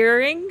of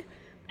earring.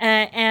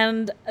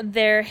 And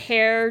their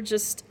hair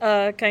just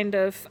kind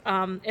of,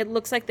 it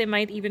looks like they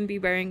might even be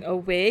wearing a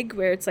wig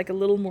where it's like a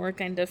little more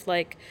kind of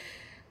like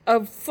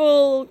a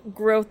full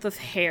growth of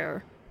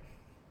hair.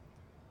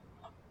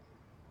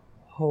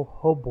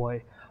 Oh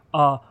boy.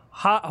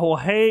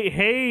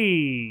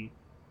 Hey.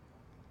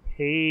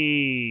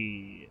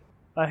 Hey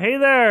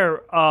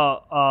there,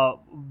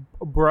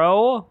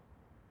 bro.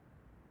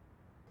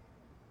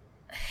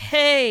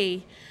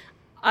 Hey,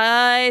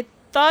 I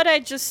thought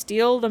I'd just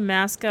steal the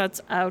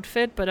mascot's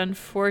outfit, but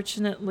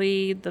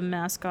unfortunately the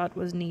mascot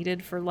was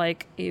needed for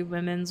like a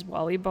women's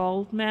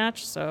volleyball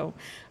match, so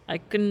I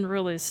couldn't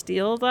really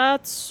steal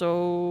that.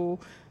 So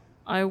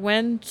I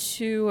went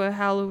to a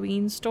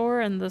Halloween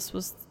store, and this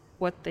was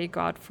what they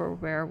got for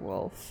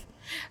werewolf.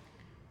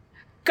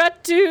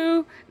 Cut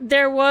to,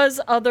 there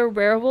was other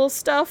werewolf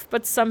stuff,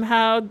 but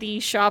somehow the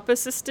shop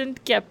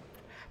assistant kept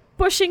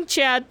pushing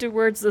Chad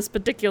towards this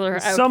particular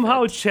outfit.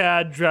 Somehow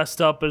Chad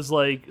dressed up as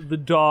like the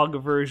dog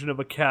version of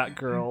a cat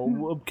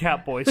girl.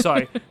 Cat boy,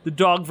 sorry. The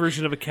dog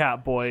version of a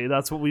cat boy.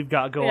 That's what we've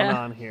got going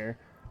on here.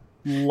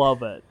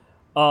 Love it.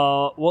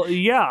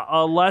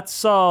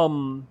 Let's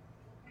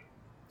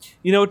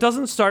it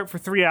doesn't start for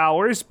 3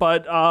 hours,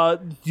 but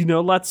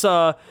let's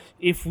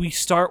if we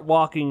start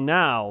walking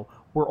now,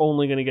 we're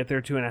only gonna get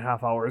there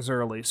 2.5 hours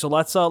early. So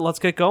let's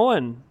get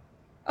going.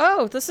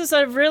 Oh, this is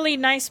a really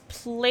nice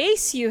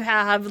place you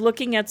have,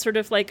 looking at sort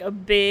of like a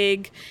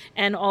big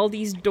and all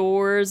these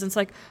doors. And it's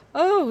like,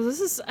 oh,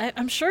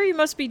 I'm sure you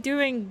must be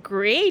doing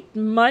great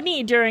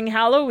money during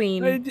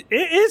Halloween. Is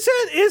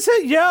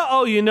it? Yeah.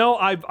 Oh,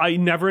 I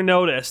never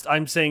noticed.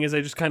 I'm saying as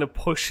I just kind of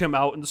push him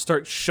out and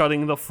start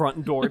shutting the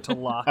front door to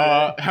lock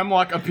it.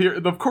 Hemlock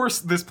of course,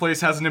 this place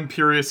has an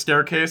imperious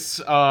staircase,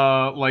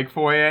 like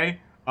foyer.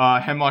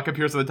 Hemlock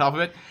appears at the top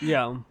of it.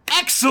 Yeah.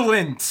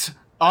 Excellent!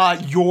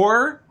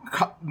 You're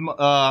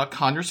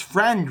Connor's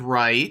friend,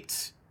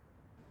 right?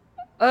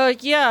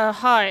 Yeah,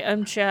 hi,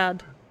 I'm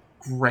Chad.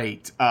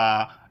 Great.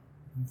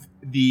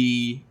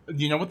 You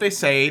know what they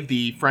say,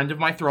 the friend of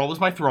my thrall is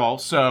my thrall,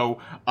 so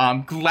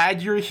I'm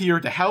glad you're here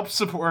to help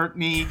support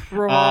me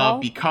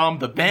become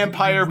the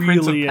vampire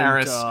prince of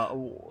Paris,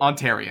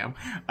 Ontario.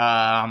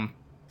 I'm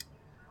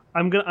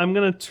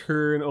gonna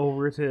turn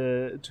over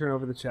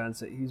the chat and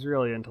say he's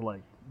really into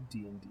like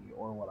D&D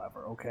or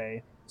whatever,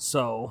 okay?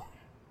 So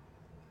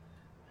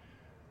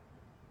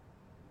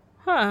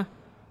Huh.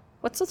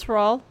 What's a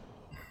thrall?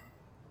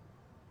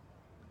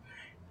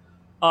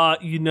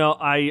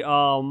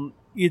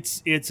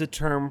 It's a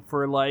term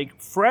for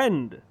like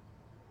friend,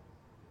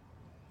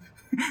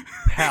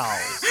 pal,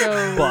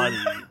 So-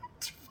 buddy.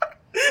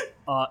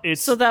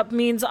 It's So that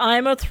means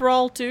I'm a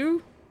thrall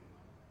too?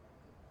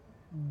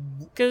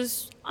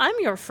 Because I'm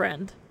your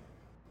friend.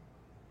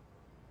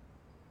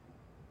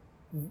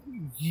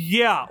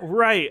 yeah,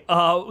 right.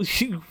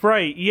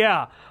 Right,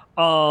 yeah.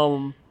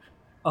 You're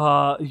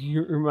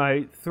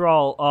my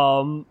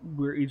thrall.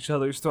 We're each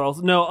other's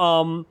thralls.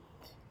 No,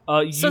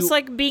 So it's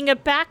like being a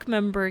pack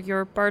member.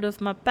 You're part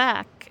of my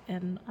pack,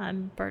 and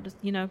I'm part of,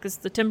 because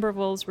the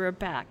Timberwolves were a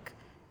pack.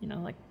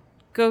 Like,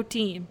 go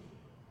team.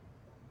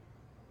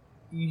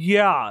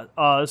 yeah,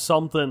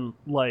 something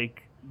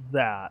like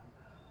that.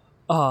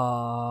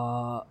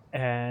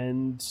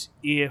 And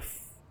if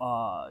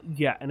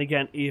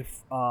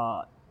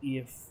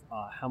if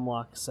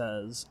Hemlock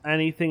says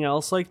anything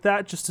else like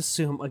that, just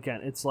assume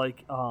again it's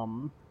like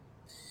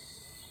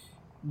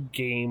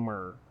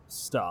gamer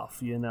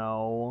stuff,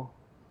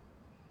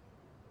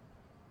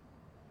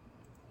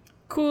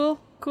 Cool.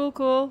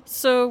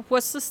 So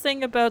what's this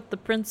thing about the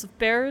Prince of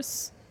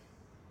Paris?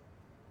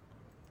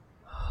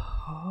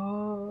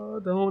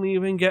 Don't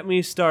even get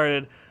me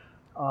started.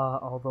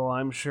 Although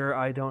I'm sure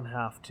I don't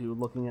have to,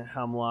 looking at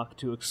Hemlock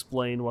to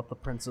explain what the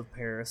Prince of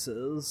Paris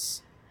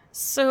is.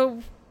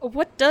 So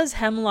what does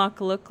Hemlock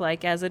look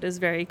like as it is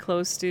very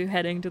close to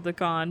heading to the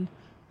con?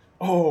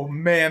 Oh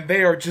man,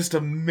 they are just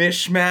a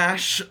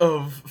mishmash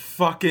of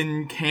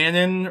fucking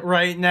canon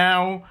right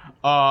now.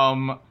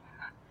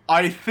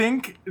 I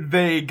think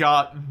they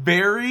got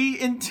very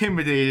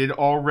intimidated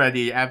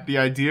already at the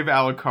idea of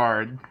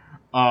Alucard,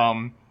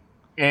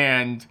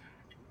 and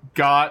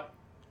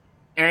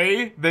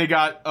they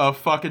got a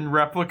fucking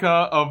replica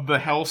of the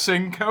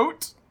Helsing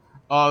coat.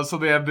 So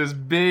they have this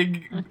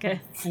big,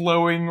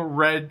 flowing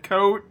red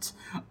coat.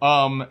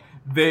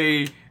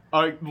 They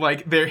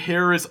like their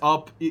hair is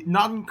up,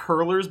 not in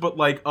curlers, but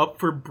like up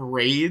for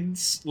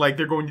braids. Like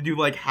they're going to do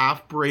like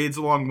half braids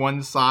along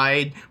one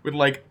side with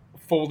like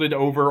folded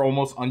over,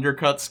 almost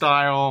undercut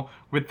style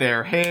with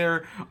their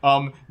hair.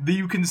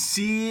 You can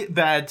see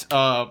that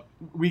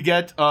we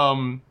get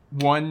one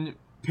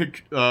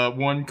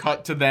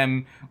cut to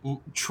them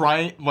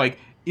try like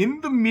in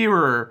the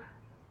mirror.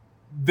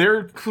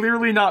 They're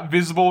clearly not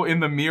visible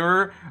in the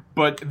mirror,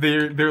 but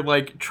they're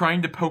like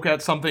trying to poke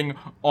out something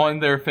on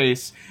their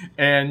face,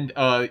 and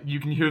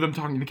you can hear them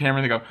talking to the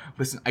camera, and they go,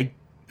 "Listen, I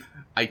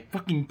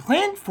fucking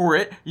planned for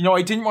it.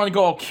 I didn't want to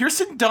go all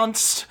Kirsten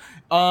Dunst.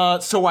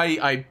 So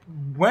I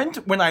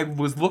went when I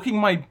was looking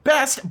my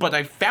best, but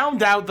I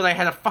found out that I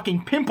had a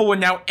fucking pimple,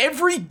 and now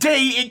every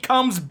day it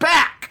comes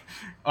back."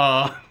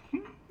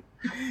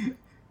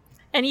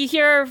 And you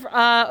hear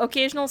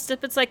occasional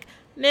snippets like,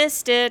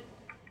 "Missed it."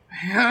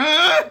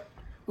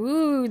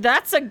 Ooh,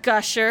 that's a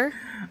gusher.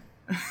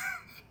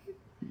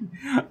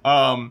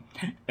 But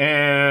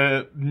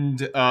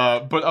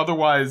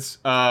otherwise,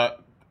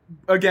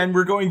 again,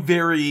 we're going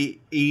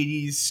very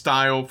 80s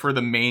style for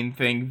the main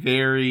thing.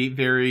 Very,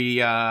 very,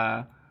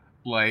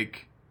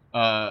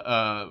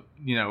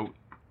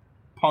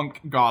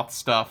 punk goth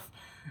stuff.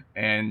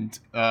 And,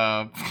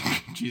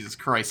 Jesus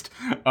Christ.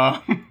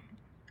 But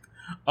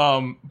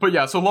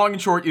yeah, so long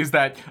and short is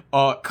that,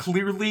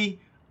 clearly,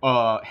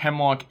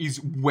 Hemlock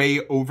is way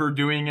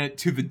overdoing it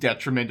to the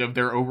detriment of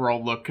their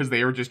overall look, because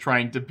they are just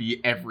trying to be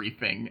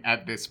everything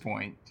at this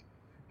point.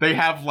 They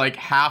have like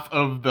half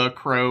of the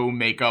Crow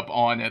makeup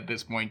on at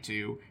this point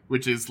too,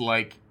 which is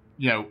like,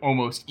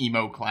 almost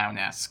emo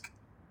clown-esque.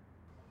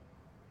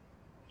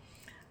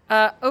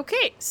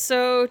 Okay,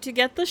 so to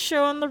get the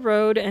show on the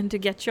road and to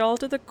get y'all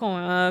to the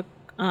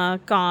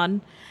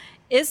con,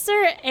 is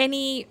there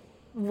any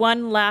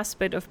one last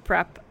bit of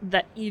prep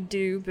that you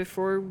do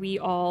before we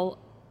all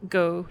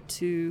go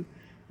to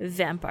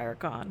Vampire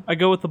Con? I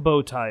go with the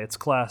bow tie. It's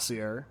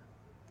classier.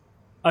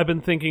 I've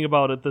been thinking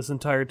about it this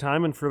entire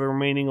time, and for the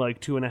remaining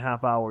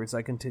 2.5 hours,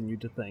 I continue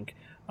to think.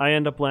 I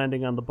end up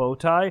landing on the bow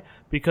tie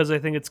because I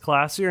think it's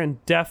classier,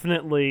 and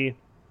definitely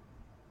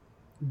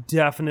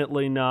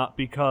not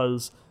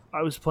because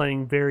I was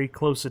paying very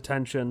close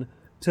attention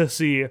to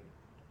see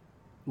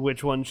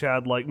which one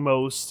Chad liked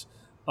most.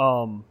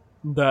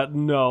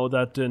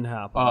 That didn't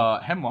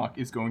happen. Hemlock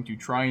is going to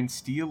try and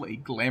steal a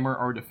glamour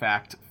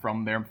artifact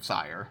from their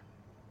sire.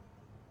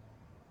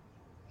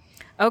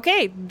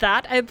 Okay,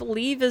 that I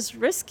believe is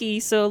risky,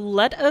 so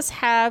let us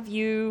have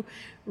you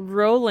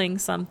rolling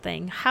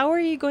something. How are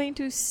you going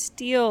to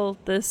steal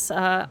this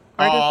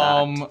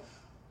artifact?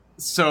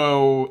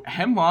 So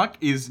Hemlock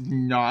is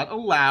not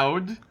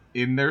allowed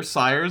in their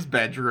sire's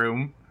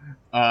bedroom.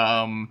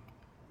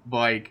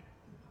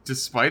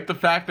 Despite the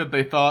fact that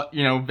they thought,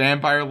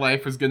 vampire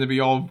life was going to be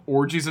all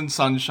orgies and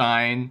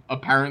sunshine,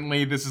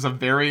 apparently this is a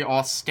very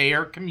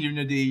austere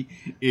community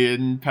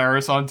in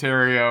Paris,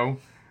 Ontario.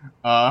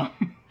 Freaking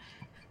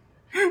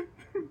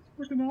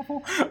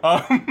awful.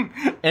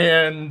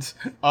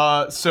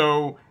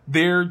 So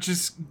they're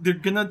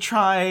gonna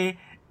try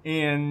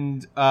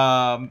and,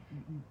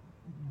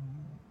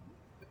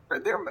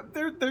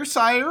 their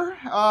sire,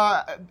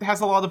 has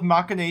a lot of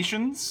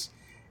machinations.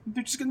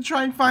 they're just gonna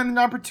try and find an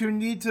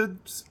opportunity to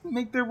just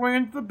make their way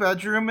into the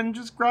bedroom and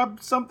just grab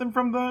something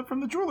from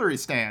the jewelry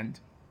stand.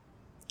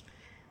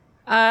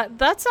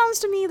 That sounds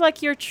to me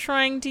like you're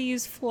trying to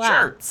use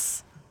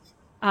flats.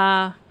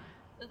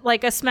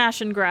 Like a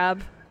smash and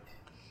grab.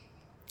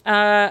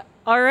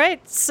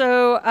 Alright,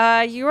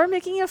 so you are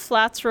making a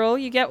flats roll.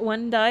 You get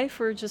 1 die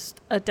for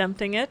just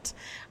attempting it.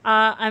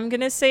 I'm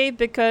gonna say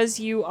because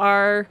you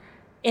are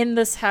in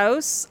this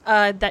house,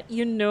 that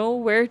you know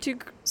where to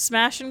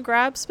smash and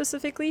grab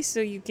specifically, so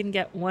you can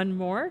get 1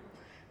 more.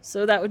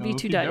 So that would be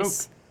 2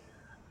 dice.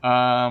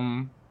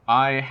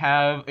 I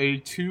have a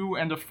 2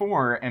 and a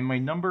 4, and my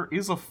number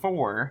is a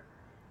 4.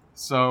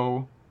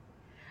 So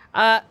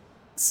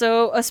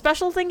So a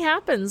special thing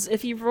happens.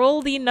 If you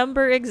roll the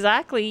number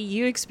exactly,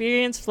 you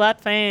experience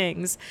flat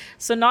fangs.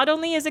 So not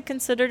only is it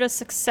considered a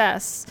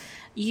success,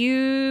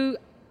 you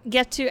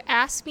get to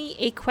ask me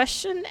a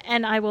question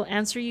and I will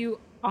answer you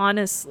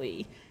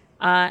honestly.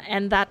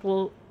 And that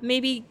will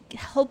maybe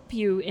help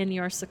you in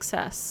your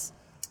success.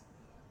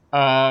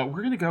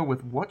 we're gonna go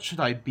with what should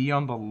I be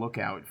on the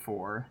lookout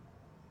for?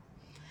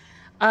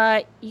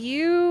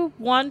 You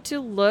want to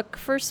look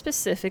for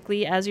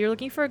specifically, as you're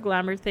looking for a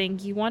glamour thing,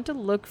 you want to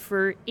look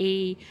for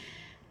a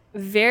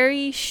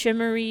very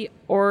shimmery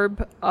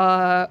orb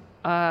on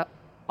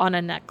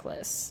a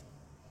necklace.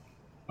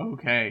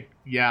 Okay,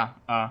 yeah,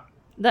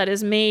 That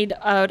is made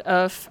out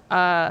of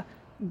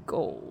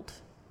gold.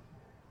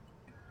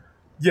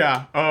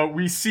 yeah,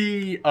 we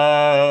see,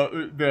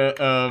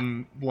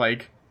 the,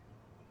 like,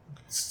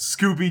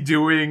 Scooby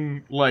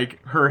doing,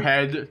 like, her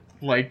head,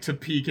 like, to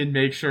peek and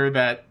make sure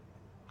that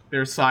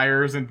their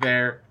sire isn't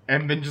there,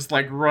 and then just,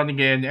 like, running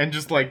in and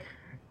just, like,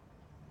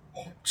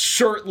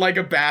 shirt like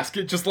a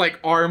basket, just, like,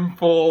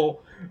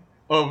 armful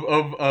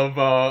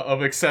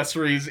of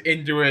accessories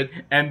into it,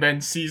 and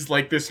then sees,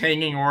 like, this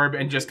hanging orb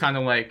and just kind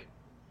of, like,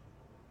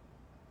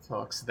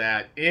 tucks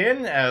that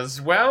in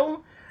as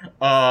well.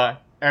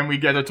 And we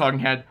get a talking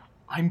head.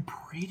 I'm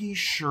pretty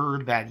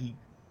sure that he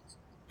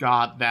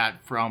got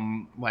that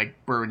from,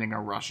 like, burning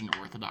a Russian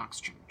Orthodox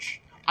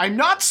church. I'm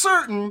not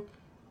certain,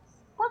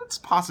 but it's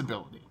a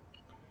possibility.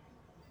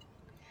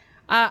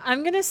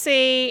 I'm gonna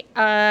say,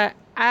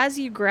 as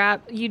you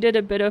did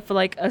a bit of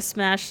like a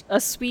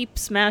sweep,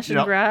 smash, and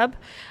Yep. grab.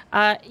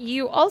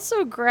 You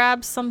also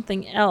grab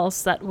something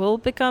else that will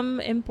become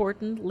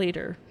important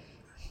later.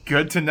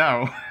 Good to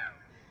know.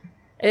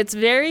 It's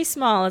very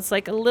small. It's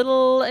like a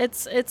little.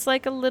 It's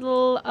like a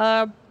little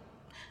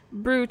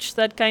brooch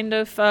that kind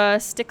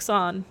of sticks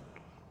on.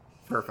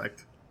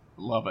 Perfect.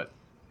 Love it.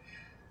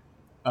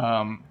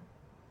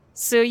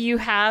 So you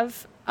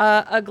have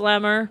a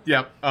glamour.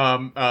 Yep.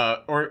 I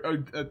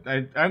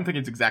don't think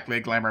it's exactly a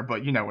glamour,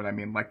 but you know what I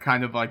mean. Like,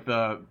 kind of like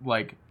the,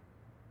 like,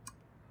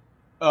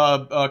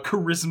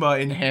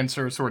 charisma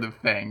enhancer sort of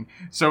thing.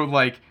 So,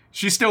 like,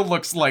 she still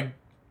looks like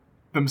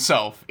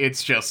themselves.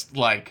 It's just,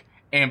 like,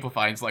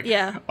 amplified. It's like,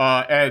 Yeah.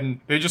 And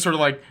they just sort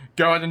of, like,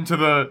 go out into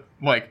the,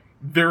 like,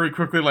 very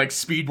quickly, like,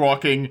 speed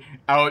walking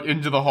out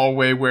into the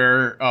hallway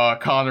where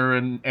Connor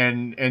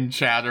and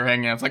Chad are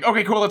hanging out. It's like,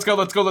 okay, cool, let's go.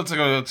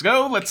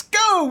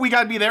 We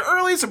gotta be there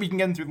early so we can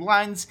get in through the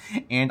lines,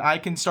 and I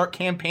can start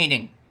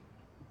campaigning.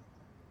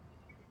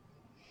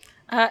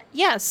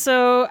 Yeah,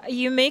 so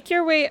you make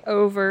your way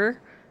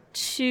over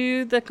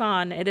to the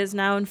con. It is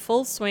now in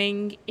full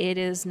swing. It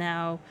is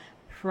now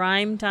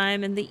prime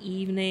time in the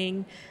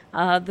evening.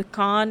 The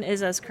con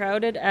is as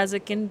crowded as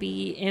it can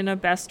be in a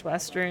Best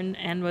Western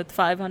and with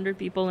 500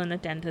 people in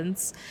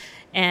attendance.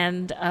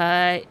 And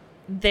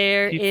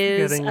there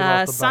is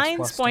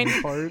signs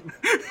pointing.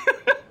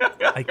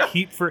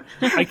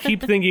 I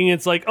keep thinking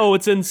it's like, oh,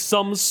 it's in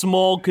some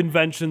small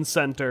convention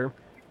center.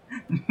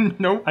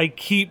 Nope. I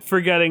keep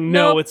forgetting.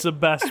 No, Nope. it's a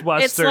Best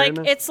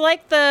Western. It's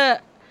like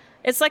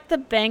the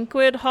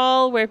banquet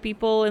hall where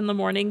people in the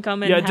morning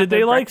come and yeah, have did their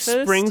they like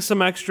breakfast. spring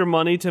some extra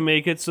money to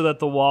make it so that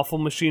the waffle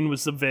machine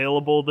was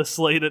available this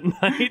late at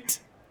night?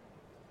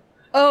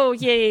 Oh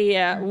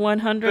yeah,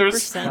 100%.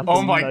 There's,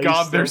 oh my nice,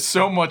 god, though. there's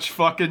so much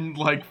fucking,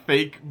 like,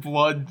 fake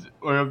blood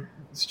or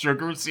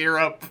sugar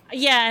syrup.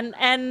 Yeah,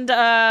 and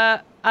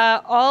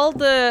all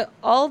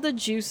the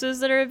juices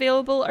that are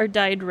available are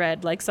dyed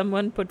red. Like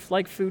someone put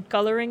like food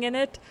coloring in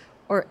it,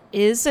 or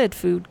is it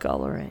food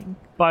coloring?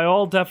 By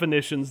all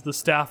definitions, the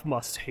staff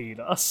must hate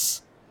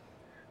us.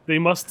 They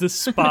must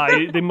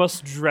despise. They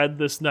must dread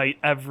this night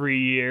every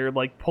year,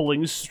 like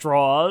pulling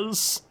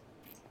straws.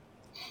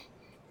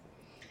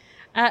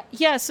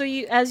 Yeah. So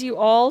as you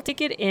all take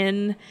it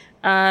in,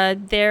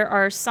 there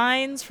are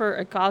signs for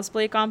a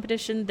cosplay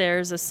competition.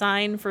 There's a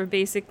sign for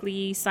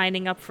basically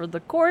signing up for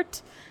the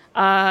court.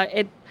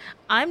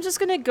 I'm just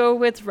gonna go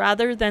with,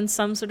 rather than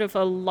some sort of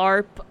a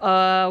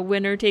LARP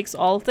winner takes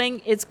all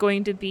thing, it's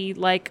going to be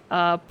like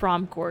a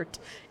prom court.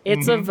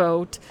 It's a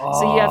vote,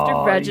 so you have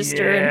to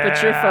register and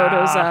put your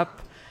photos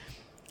up.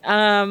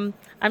 I'm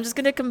just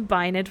gonna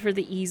combine it for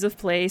the ease of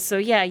play. So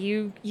yeah,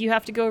 you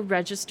have to go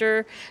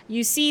register.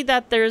 You see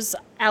that there's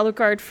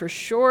Alucard for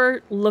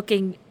sure,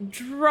 looking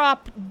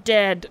drop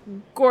dead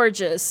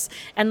gorgeous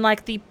and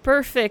like the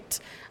perfect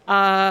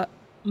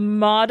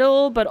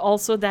model, but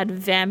also that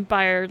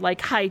vampire,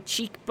 like high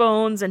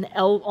cheekbones and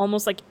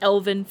almost like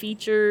elven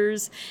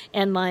features,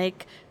 and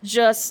like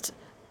just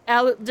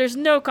there's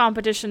no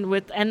competition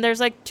with. And there's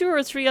like 2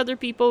 or 3 other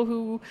people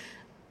who,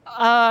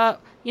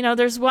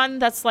 there's one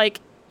that's like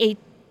a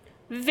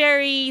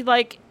very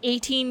like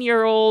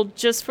 18-year-old,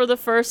 just for the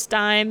first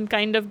time,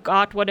 kind of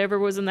got whatever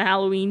was in the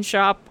Halloween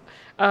shop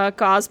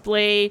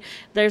cosplay.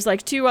 There's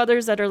like 2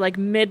 others that are like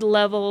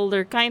mid-level.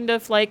 They're kind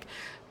of like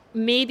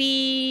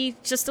maybe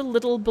just a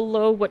little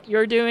below what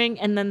you're doing,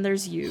 and then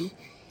there's you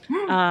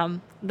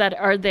that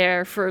are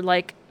there for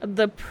like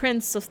the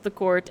prince of the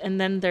court, and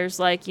then there's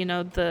like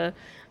the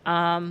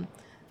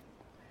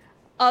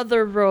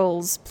other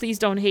roles. Please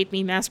don't hate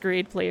me,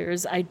 Masquerade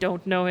players, I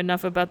don't know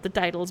enough about the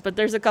titles, but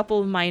there's a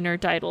couple of minor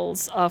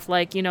titles of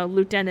like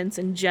lieutenants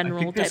and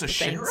general type of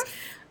things.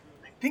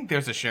 I think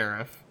there's a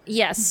sheriff.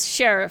 Yes,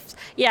 sheriff.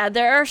 Yeah,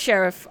 there are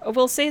sheriff.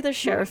 We'll say the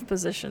sheriff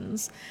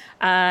positions.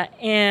 So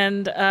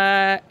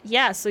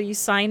you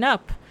sign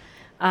up.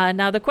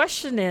 Now the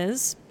question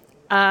is,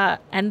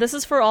 and this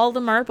is for all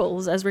the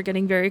marbles, as we're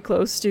getting very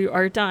close to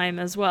our time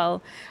as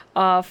well,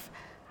 of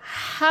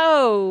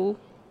how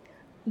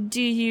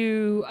do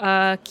you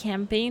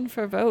campaign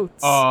for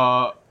votes?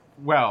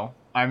 Well,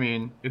 I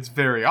mean, it's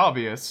very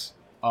obvious.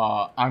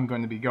 I'm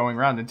going to be going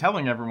around and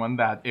telling everyone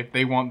that if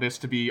they want this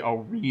to be a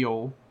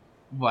real,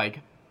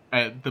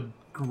 the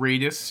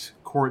greatest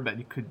court that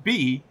it could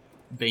be,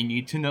 they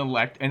need to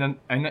elect an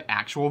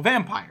actual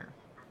vampire.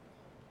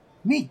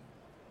 Me.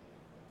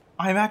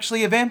 I'm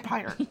actually a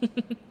vampire.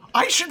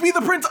 I should be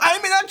the prince.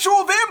 I'm an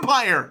actual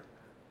vampire.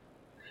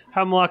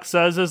 Hemlock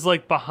says as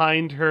like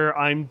behind her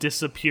I'm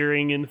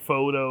disappearing in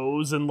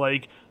photos and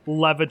like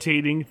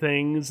levitating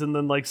things, and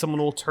then like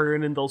someone will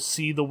turn and they'll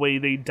see the way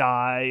they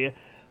die.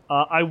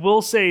 I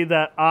will say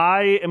that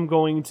I am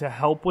going to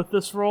help with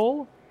this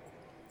role.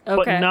 Okay.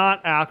 But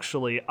not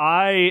actually.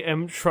 I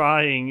am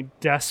trying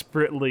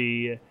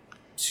desperately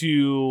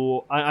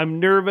to... I'm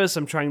nervous.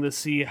 I'm trying to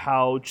see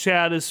how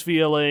Chad is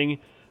feeling.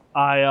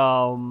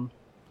 I'm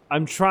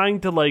trying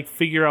to like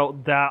figure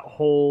out that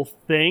whole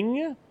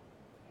thing.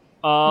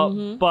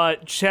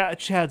 But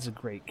Chad's a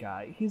great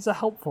guy. He's a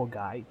helpful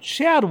guy.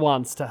 Chad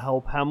wants to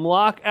help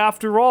Hemlock.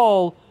 After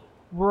all,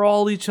 we're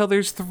all each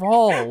other's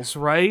thralls,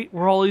 right?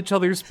 We're all each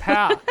other's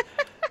path.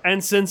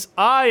 And since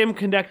I am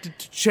connected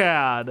to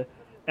Chad,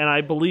 and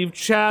I believe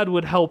Chad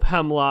would help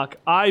Hemlock,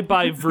 I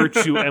by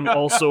virtue am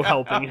also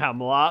helping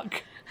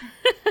Hemlock.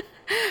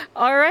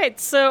 All right,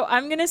 so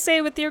I'm gonna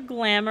say with your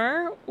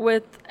glamour,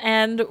 with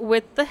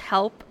the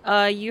help,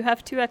 you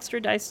have 2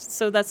 extra dice,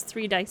 so that's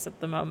 3 dice at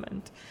the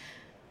moment.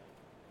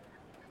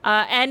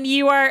 And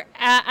you are,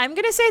 I'm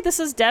gonna say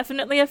this is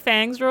definitely a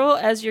Fangs roll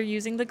as you're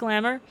using the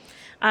glamour.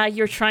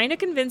 You're trying to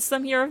convince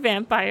them you're a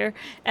vampire,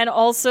 and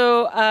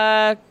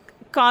also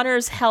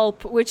Connor's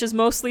help, which is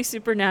mostly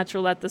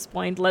supernatural at this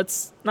point,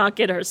 let's not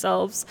kid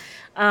ourselves,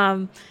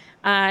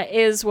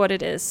 is what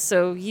it is.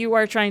 So you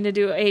are trying to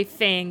do a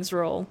Fangs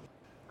roll.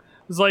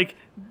 It's like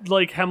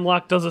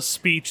Hemlock does a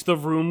speech, the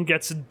room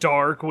gets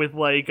dark with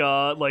like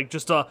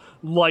just a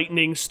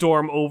lightning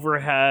storm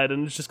overhead,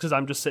 and it's just because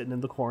I'm just sitting in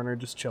the corner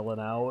just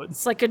chilling out.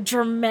 It's like a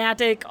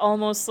dramatic,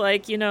 almost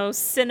like,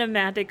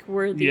 cinematic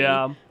worthy.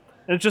 Yeah.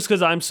 And it's just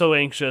because I'm so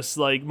anxious,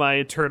 like my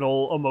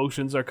eternal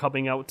emotions are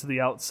coming out to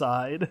the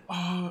outside.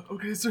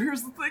 Okay, so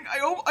here's the thing.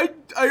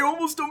 I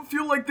almost don't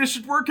feel like this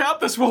should work out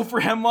this well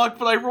for Hemlock,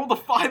 but I rolled a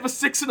 5, a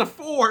 6, and a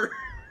 4.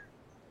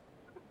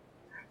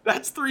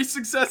 That's 3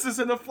 successes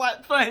and a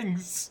flat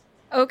Fangs.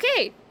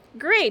 Okay,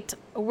 great.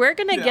 We're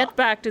gonna get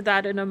back to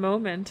that in a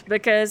moment,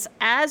 because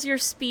as your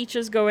speech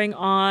is going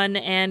on,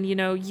 and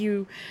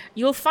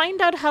you'll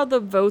find out how the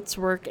votes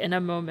work in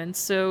a moment.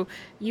 So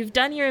you've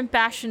done your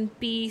impassioned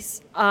piece.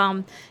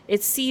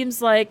 It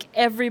seems like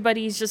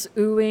everybody's just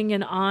oohing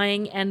and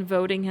eyeing, and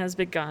voting has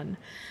begun.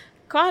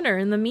 Connor,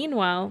 in the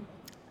meanwhile,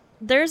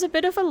 there's a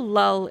bit of a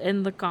lull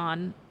in the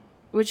con,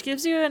 which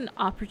gives you an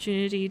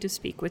opportunity to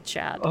speak with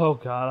Chad. Oh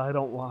God, I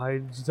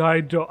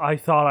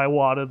thought I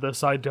wanted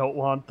this. I don't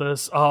want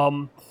this.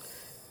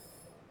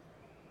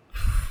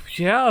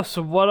 Yeah.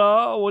 So what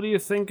are you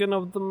thinking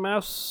of the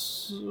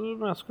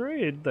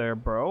masquerade there,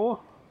 bro?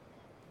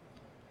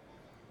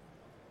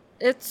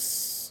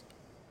 It's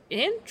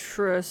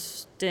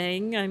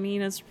interesting. I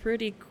mean, it's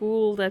pretty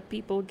cool that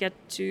people get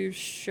to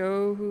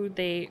show who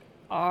they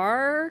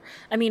are.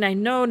 I mean, I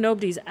know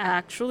nobody's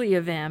actually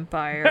a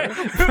vampire.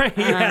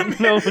 Yeah,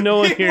 no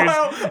one here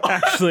is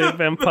actually a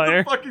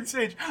vampire. The fucking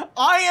stage.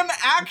 I am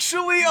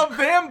actually a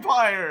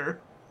vampire.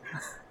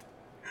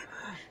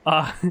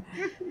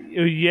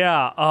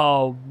 Yeah.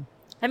 I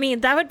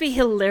mean, that would be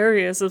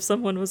hilarious if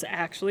someone was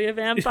actually a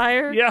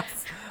vampire. Yeah.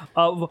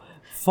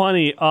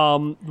 Funny.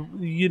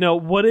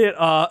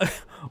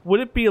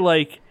 Would it be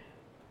like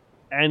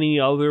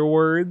any other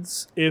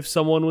words if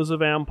someone was a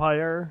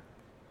vampire?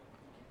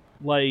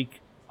 Like,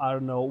 I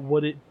don't know,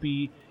 would it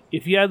be,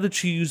 if you had to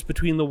choose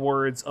between the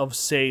words of,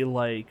 say,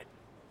 like,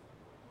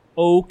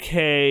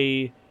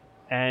 okay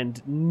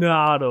and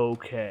not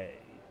okay,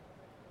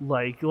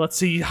 like, let's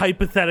say you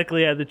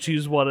hypothetically had to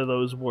choose one of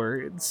those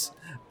words.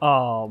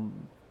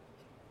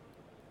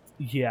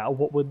 Yeah,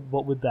 what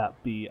would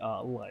that be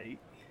like?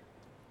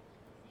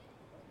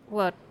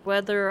 What,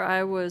 whether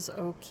I was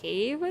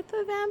okay with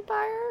a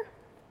vampire?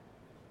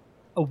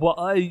 Well,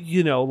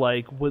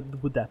 like,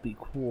 would that be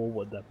cool?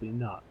 Would that be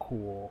not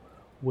cool?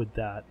 Would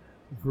that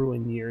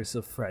ruin years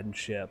of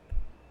friendship?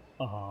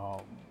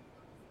 I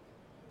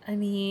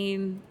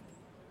mean,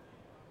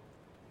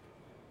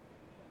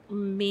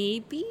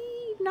 maybe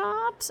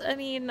not. I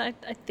mean, I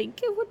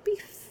think it would be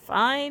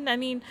fine. I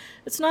mean,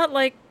 it's not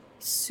like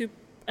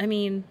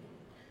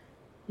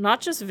not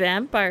just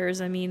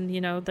vampires. I mean,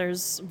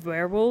 there's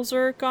werewolves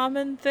are a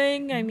common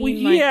thing. I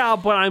mean, yeah,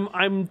 but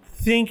I'm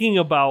thinking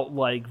about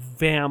like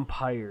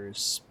vampires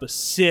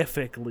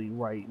specifically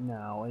right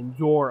now, and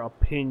your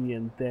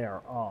opinion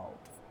thereof.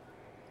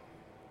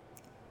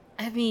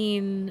 I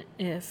mean,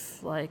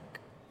 if like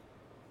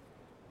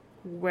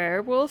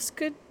werewolves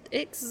could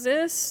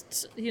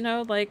exist,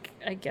 like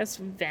I guess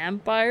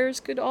vampires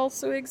could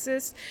also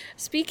exist.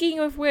 Speaking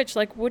of which,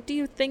 like, what do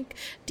you think?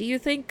 Do you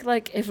think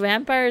like if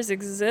vampires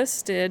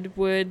existed,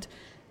 would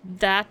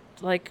that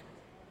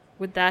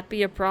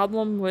be a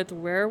problem with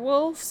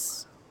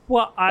werewolves?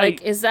 Well,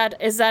 like, is that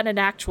an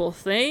actual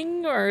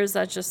thing, or is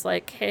that just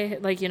like, hey,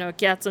 like,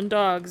 cats and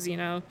dogs,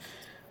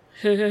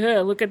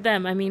 look at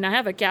them. I mean, I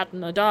have a cat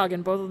and a dog,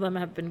 and both of them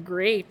have been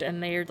great,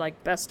 and they're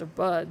like best of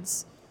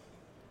buds.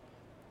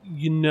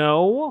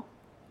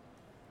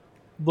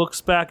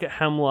 Looks back at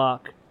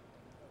Hemlock,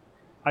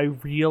 I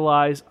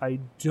realize I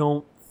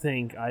don't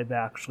think I've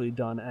actually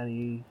done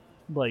any,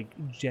 like,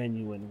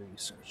 genuine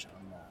research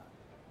on that.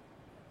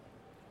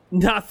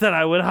 Not that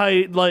I would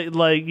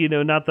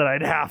not that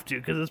I'd have to,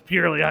 because it's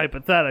purely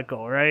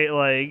hypothetical, right?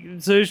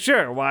 Like, so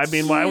sure, why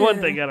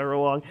wouldn't they get her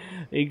along?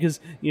 Because,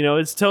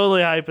 it's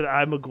totally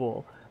I'm a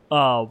ghoul.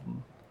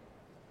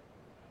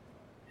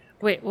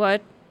 Wait,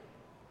 what?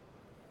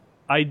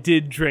 I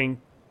did drink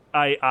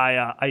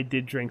I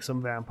did drink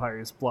some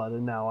vampire's blood,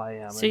 and now I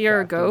am. So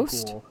you're a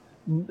ghost?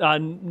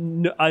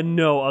 No,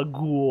 a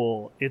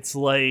ghoul. It's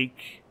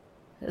like...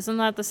 Isn't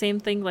that the same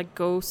thing, like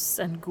ghosts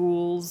and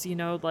ghouls,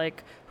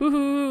 like,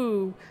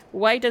 hoo-hoo,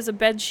 white as a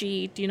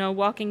bedsheet,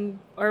 walking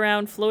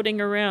around, floating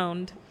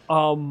around.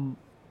 Oh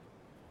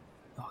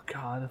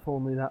god, if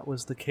only that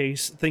was the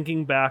case.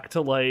 Thinking back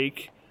to,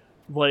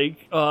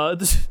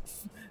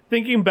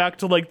 thinking back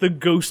to, like, the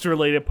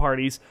ghost-related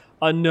parties...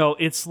 no,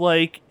 it's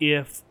like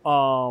if,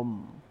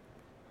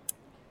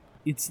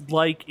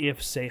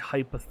 say,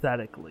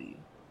 hypothetically,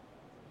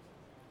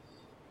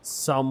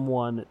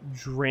 someone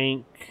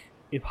drank,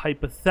 if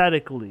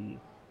hypothetically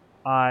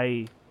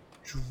I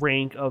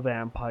drank a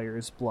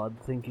vampire's blood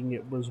thinking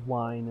it was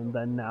wine, and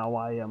then now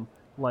I am,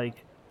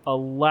 like, a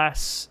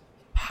less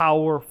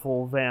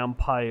powerful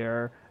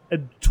vampire, a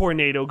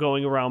tornado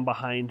going around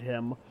behind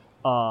him,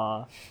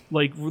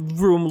 like,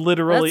 room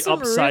literally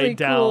upside really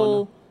down.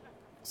 Cool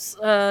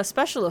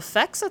special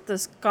effects at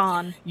this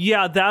con.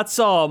 Yeah, that's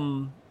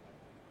that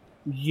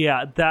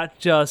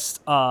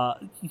just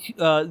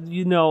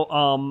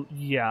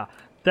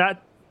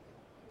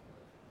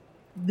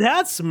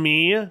that's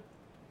me.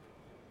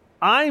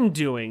 I'm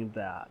doing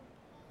that.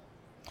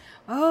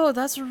 Oh,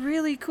 that's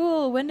really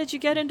cool. When did you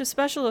get into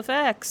special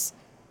effects?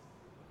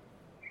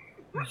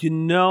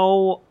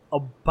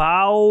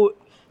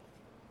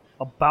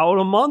 About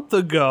a month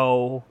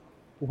ago,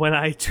 when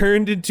I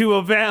turned into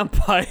a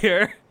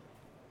vampire.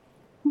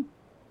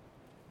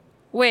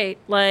 Wait,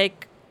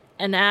 like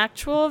an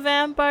actual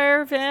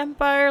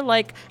vampire?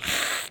 Like,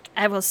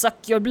 I will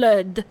suck your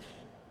blood.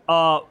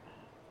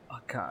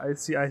 Okay,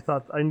 see, I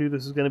knew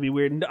this was gonna be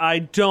weird. I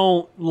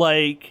don't,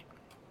 like,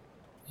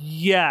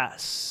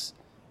 yes,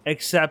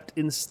 except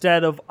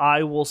instead of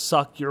I will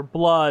suck your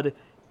blood,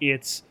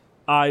 it's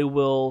I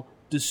will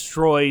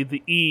destroy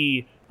the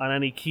E on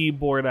any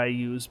keyboard I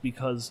use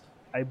because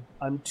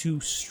I'm too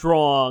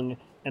strong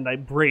and I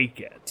break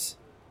it.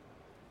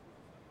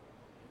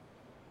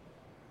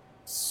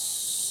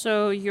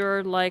 So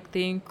you're like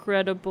the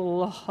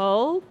Incredible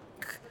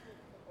Hulk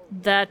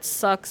that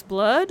sucks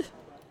blood?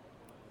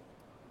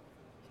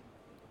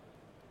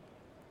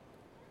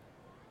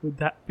 Would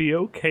that be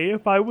okay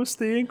if I was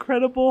the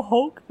Incredible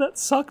Hulk that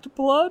sucked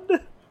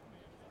blood?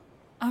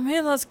 I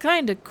mean, that's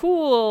kind of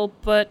cool,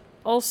 but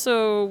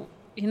also,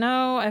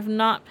 I've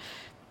not...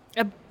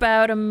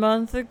 About a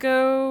month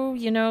ago,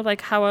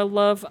 like how I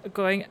love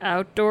going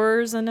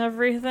outdoors and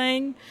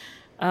everything,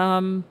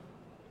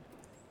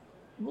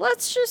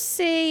 let's just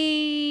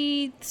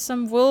say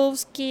some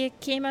wolves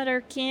came at our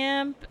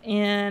camp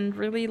and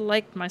really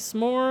liked my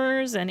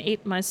s'mores and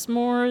ate my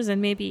s'mores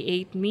and maybe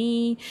ate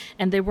me,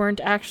 and they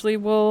weren't actually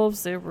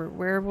wolves, they were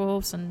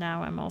werewolves, and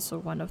now I'm also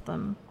one of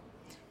them.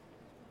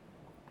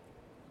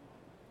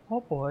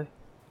 Oh boy.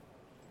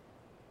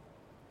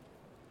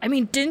 I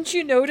mean, didn't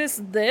you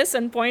notice this?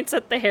 And points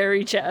at the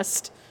hairy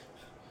chest.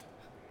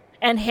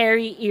 And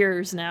hairy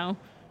ears now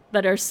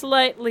that are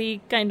slightly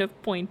kind of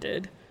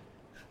pointed.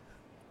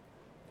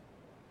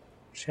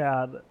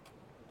 Chad,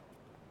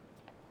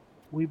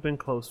 we've been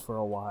close for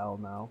a while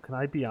now. Can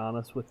I be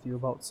honest with you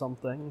about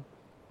something?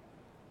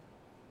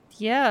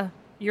 Yeah,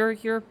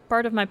 you're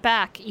part of my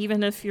pack.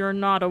 Even if you're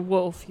not a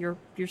wolf, you're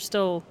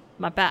still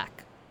my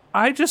pack.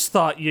 I just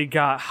thought you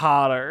got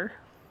hotter.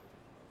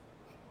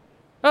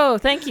 Oh,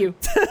 thank you.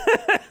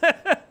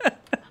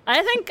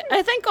 I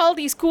think all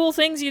these cool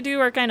things you do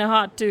are kind of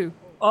hot too.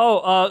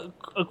 Oh,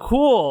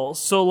 cool.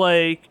 So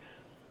like,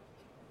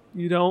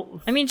 you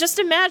don't. I mean, just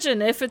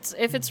imagine if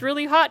it's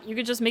really hot, you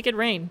could just make it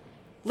rain,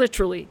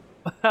 literally.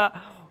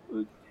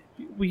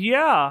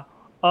 Yeah.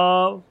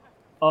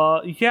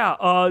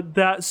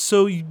 That.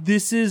 So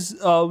this is.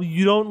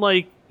 You don't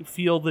like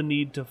feel the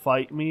need to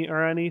fight me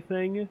or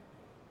anything.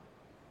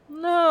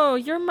 No,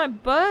 you're my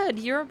bud.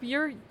 You're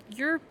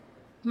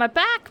my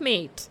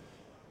backmate.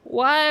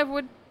 Why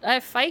would I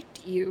fight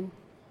you?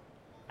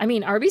 I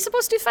mean, are we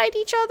supposed to fight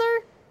each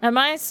other? Am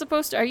I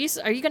supposed to? Are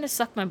you gonna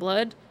suck my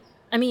blood?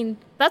 I mean,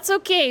 that's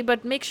okay,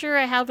 but make sure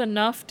I have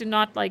enough to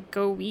not like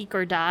go weak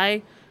or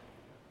die.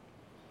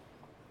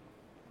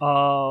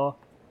 No,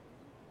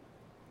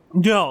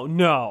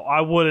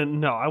 I wouldn't.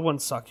 No, I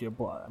wouldn't suck your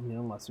blood. I mean,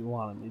 unless you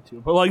wanted me to.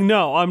 But like,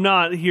 no, I'm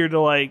not here to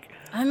like.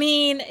 I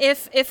mean,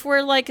 if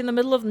we're like in the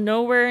middle of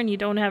nowhere and you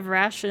don't have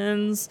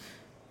rations,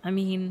 I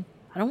mean,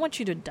 I don't want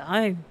you to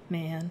die,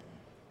 man.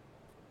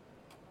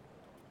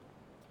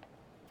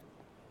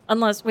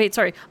 Unless, wait,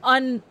 sorry,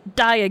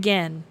 die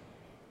again.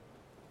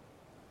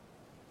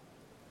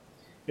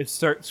 It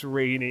starts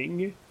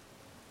raining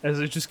as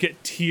I just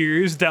get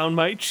tears down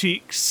my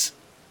cheeks.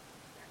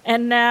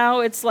 And now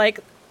it's like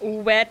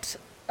wet.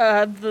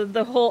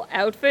 The whole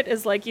outfit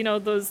is like, you know,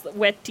 those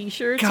wet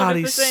t-shirts. God,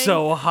 he's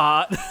so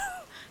hot.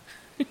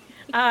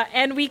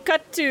 And we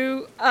cut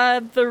to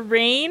the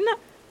rain.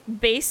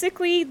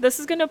 Basically, this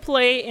is gonna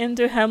play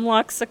into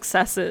Hemlock's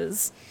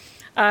successes.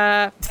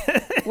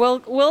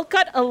 We'll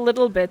cut a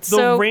little bit.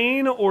 The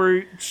rain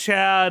or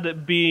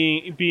Chad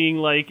being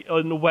like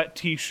in a wet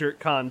t-shirt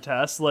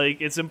contest.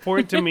 Like, it's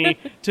important to me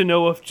to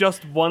know if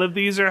just one of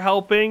these are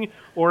helping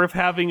or if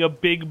having a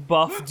big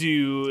buff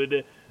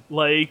dude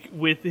like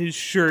with his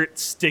shirt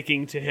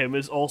sticking to him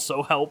is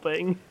also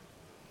helping.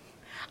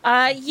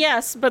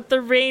 Yes, but the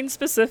rain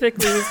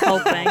specifically is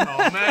helping.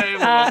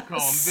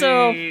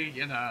 So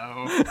you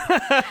know.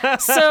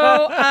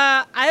 So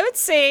I would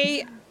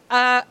say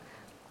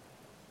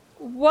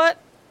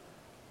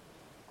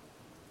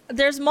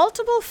there's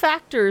multiple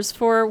factors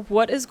for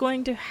what is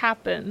going to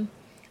happen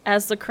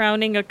as the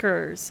crowning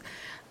occurs.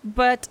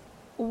 But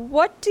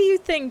what do you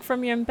think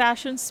from your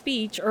impassioned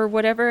speech or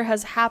whatever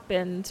has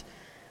happened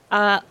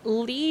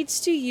leads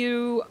to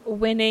you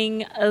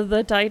winning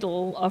the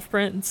title of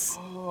prince?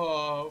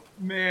 Oh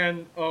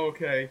man,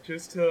 okay.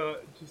 Just to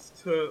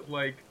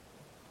like,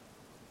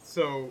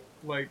 so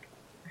like,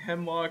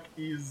 Hemlock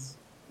is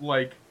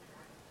like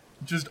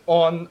just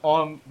on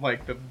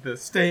like the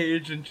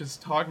stage and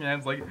just talking, and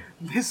it's like,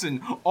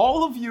 listen,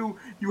 all of you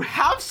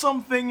have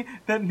something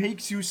that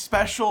makes you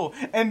special,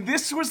 and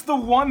this was the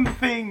one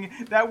thing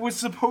that was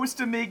supposed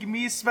to make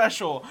me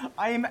special.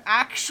 I am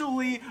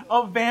actually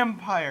a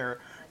vampire.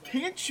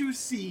 Can't you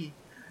see?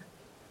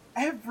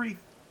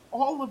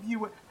 All of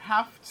you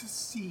have to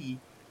see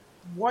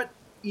what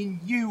in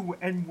you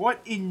and what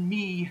in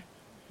me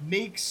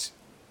makes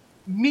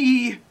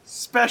me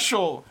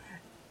special.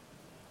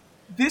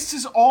 This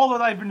is all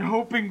that I've been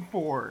hoping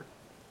for.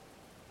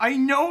 I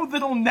know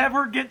that I'll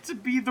never get to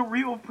be the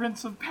real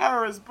Prince of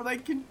Paris, but I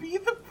can be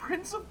the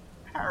Prince of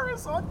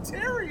Paris,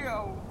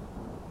 Ontario.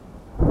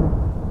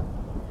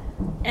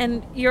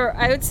 And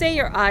I would say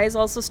your eyes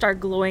also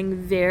start glowing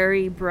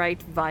very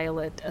bright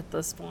violet at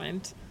this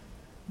point.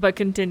 But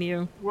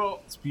continue.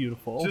 Well, it's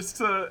beautiful. I was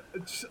gonna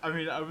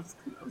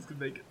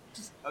make it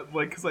just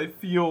like, because I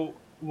feel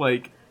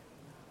like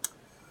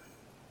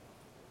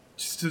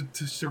just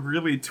to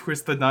really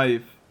twist the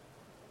knife.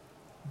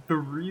 The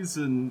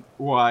reason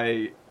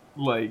why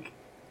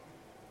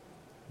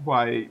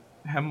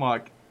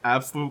Hemlock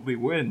absolutely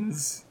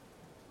wins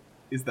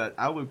is that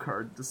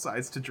Alucard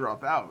decides to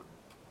drop out.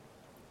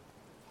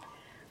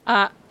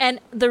 And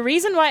the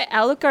reason why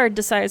Alucard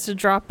decides to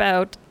drop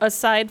out,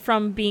 aside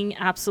from being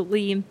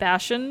absolutely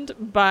impassioned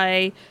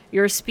by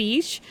your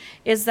speech,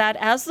 is that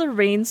as the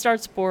rain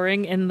starts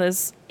pouring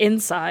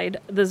inside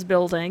this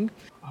building.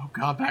 Oh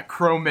god, that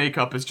crow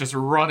makeup is just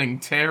running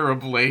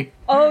terribly.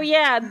 Oh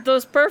yeah,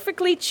 those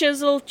perfectly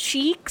chiseled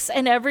cheeks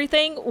and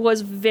everything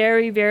was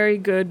very, very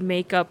good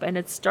makeup, and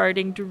it's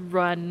starting to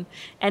run.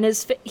 And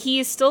he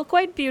is still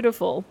quite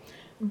beautiful,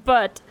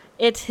 but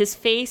it's his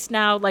face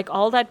now, like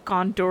all that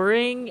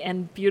contouring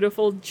and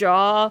beautiful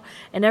jaw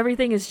and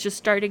everything is just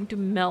starting to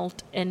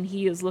melt, and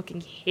he is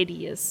looking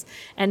hideous.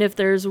 And if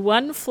there's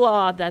one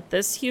flaw that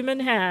this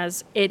human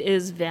has, it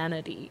is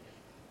vanity.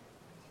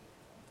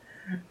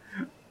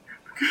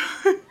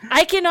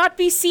 I cannot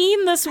be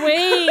seen this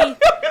way.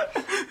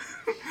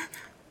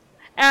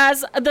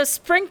 As the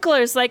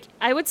sprinklers, like,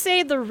 I would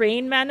say the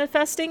rain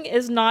manifesting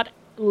is not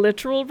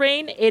literal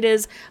rain, it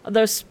is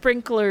the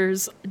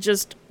sprinklers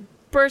just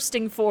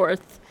bursting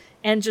forth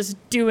and just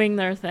doing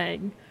their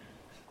thing.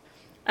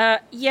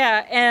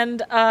 Yeah,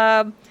 and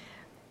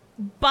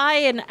by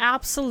an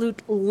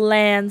absolute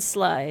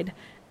landslide,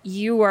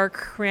 you are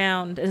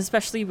crowned, and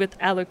especially with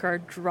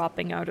Alucard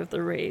dropping out of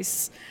the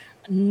race.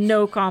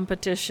 No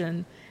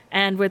competition.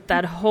 And with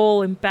that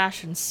whole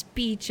impassioned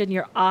speech and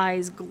your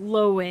eyes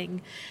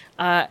glowing,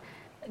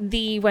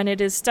 when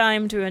it is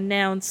time to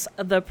announce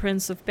the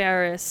Prince of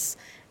Paris,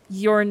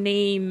 your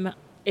name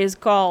is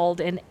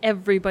called and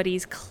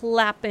everybody's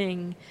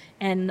clapping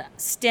and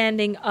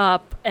standing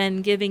up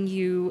and giving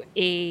you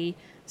a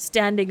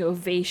standing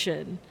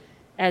ovation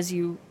as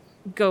you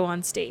go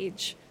on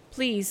stage.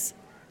 Please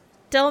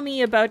tell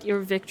me about your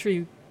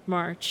victory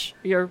march.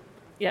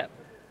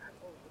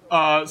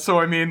 So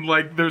I mean,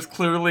 like, there's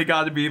clearly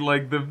got to be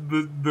like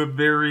the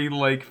very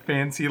like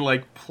fancy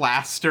like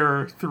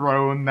plaster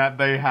throne that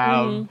they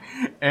have,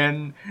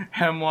 and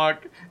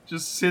Hemlock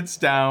just sits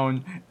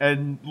down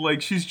and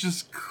like she's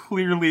just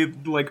clearly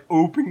like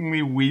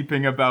openly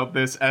weeping about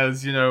this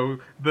as, you know,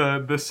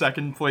 the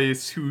second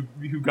place who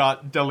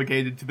got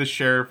delegated to the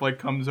sheriff like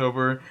comes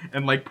over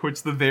and like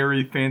puts the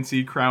very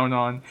fancy crown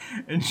on,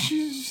 and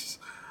she's just,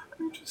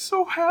 I'm just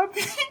so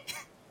happy.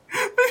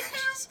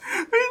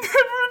 They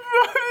never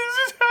thought it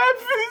just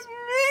happened as me.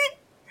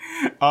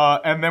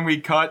 And then we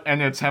cut,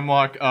 and it's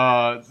Hemlock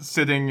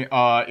sitting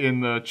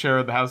in the chair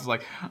of the house.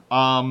 Like,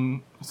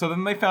 so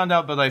then they found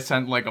out that I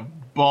sent like a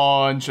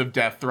bunch of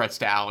death threats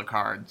to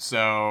Alucard.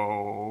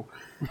 So,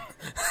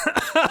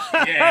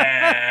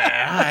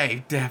 yeah,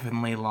 I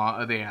definitely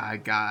lost. Yeah, I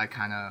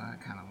kind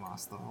of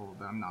lost the hold.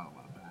 I'm not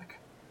allowed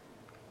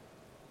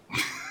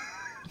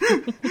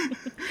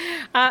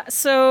back.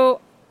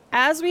 So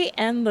as we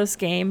end this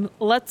game,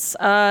 let's,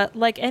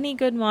 like any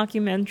good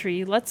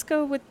mockumentary, let's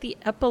go with the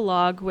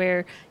epilogue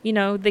where, you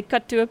know, they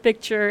cut to a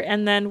picture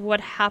and then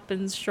what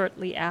happens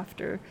shortly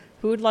after.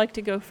 Who would like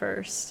to go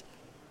first?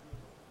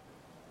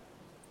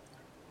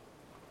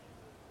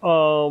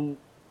 In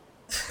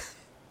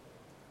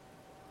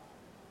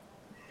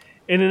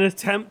an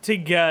attempt to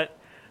get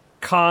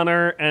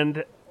Connor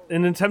and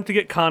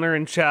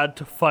Chad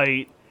to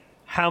fight,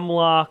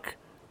 Hemlock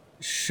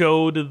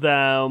showed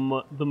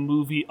them the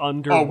movie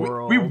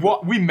Underworld.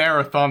 We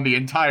marathon the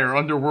entire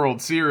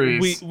Underworld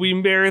series. We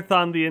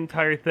marathon the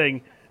entire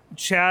thing.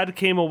 Chad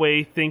came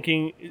away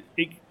thinking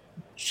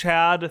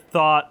Chad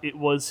thought it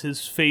was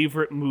his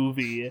favorite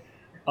movie,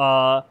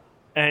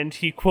 and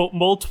he quote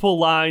multiple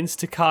lines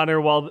to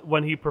Connor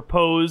when he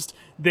proposed.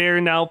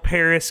 They're now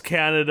Paris,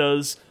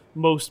 Canada's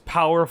most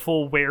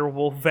powerful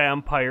werewolf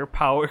vampire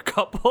power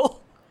couple.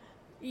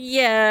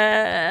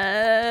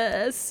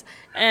 Yes.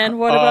 And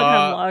what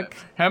about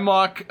Hemlock?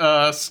 Hemlock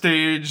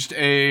staged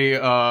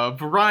a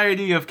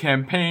variety of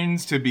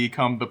campaigns to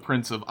become the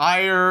Prince of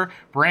Ire,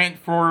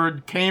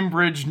 Brantford,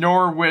 Cambridge,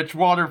 Norwich,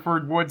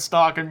 Waterford,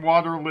 Woodstock, and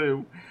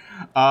Waterloo.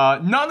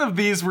 None of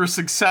these were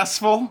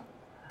successful,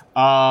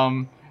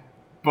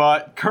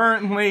 but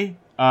currently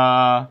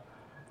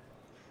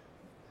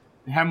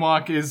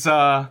Hemlock is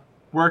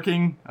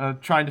working,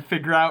 trying to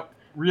figure out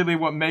really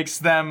what makes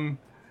them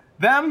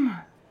them.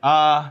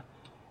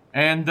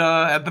 And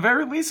at the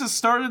very least, has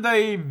started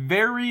a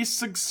very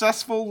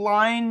successful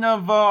line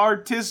of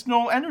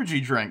artisanal energy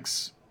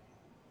drinks.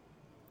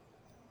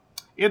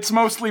 It's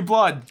mostly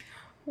blood.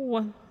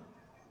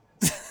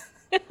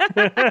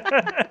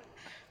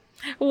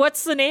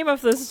 What's the name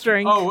of this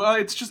drink?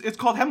 It's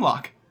called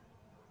Hemlock.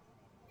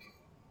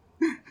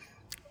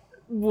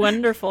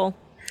 Wonderful.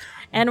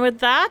 And with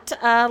that,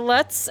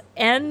 let's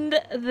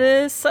end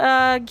this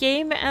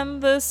game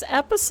and this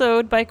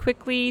episode by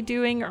quickly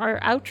doing our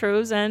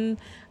outros and,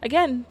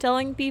 again,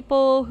 telling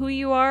people who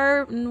you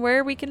are and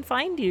where we can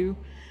find you.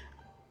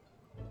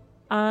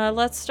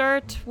 Let's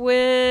start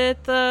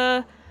with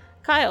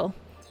Kyle.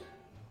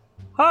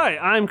 Hi,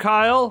 I'm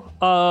Kyle.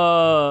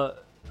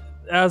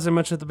 As I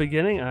mentioned at the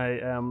beginning, I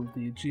am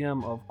the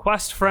GM of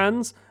Quest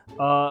Friends.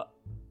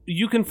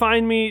 You can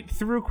find me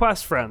through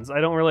Quest Friends.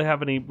 I don't really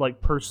have any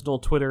like personal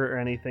Twitter or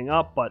anything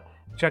up, but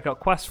check out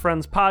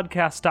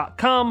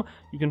questfriendspodcast.com.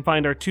 You can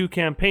find our 2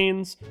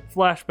 campaigns.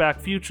 Flashback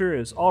Future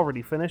is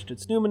already finished.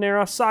 It's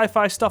Numenera,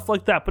 sci-fi, stuff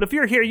like that. But if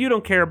you're here, you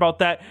don't care about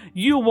that.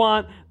 You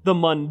want the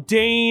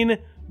mundane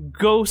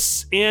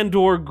ghosts and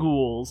or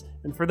ghouls.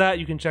 And for that,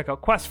 you can check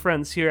out Quest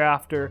Friends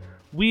Hereafter.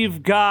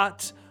 We've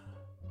got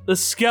the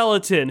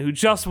skeleton who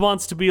just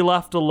wants to be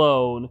left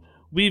alone.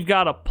 We've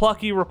got a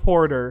plucky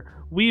reporter.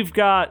 We've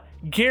got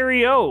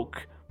Gary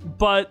Oak,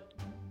 but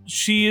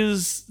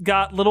she's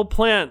got little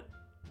plant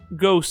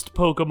ghost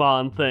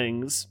Pokemon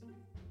things.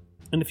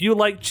 And if you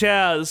like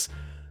Chaz,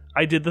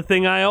 I did the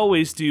thing I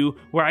always do,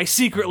 where I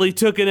secretly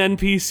took an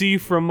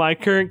NPC from my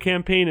current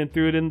campaign and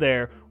threw it in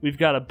there. We've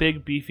got a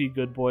big, beefy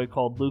good boy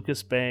called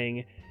Lucas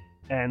Bang,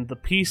 and the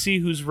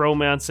PC who's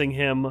romancing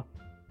him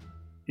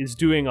is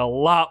doing a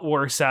lot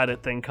worse at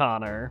it than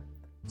Connor.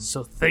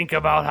 So think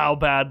about how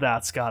bad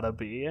that's gotta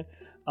be.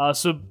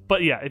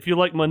 But yeah, if you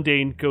like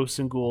mundane ghosts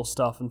and ghoul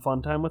stuff and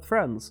fun time with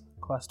friends,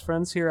 Quest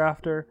Friends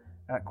Hereafter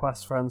at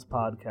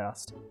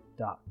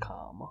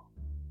questfriendspodcast.com.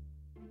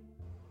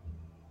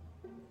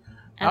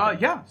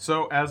 Yeah,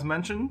 so as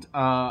mentioned,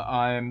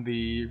 I'm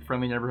the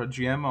Friendly Neighborhood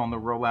GM on the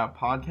Rollout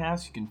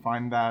Podcast. You can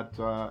find that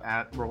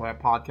at Rollout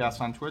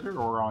Podcast on Twitter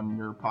or on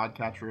your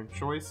podcatcher of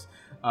choice.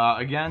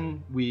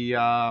 Again,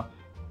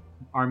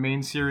 our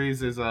main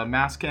series is a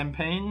mass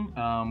campaign.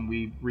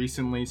 We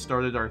recently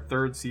started our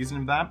 3rd season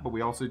of that, but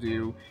we also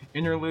do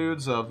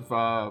interludes of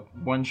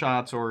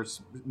one-shots or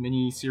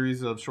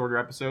mini-series of shorter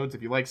episodes.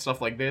 If you like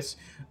stuff like this,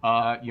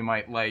 you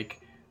might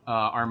like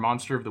our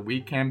Monster of the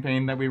Week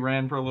campaign that we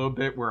ran for a little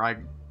bit, where I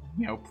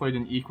played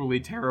an equally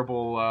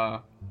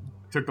terrible...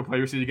 took the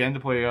player seat again to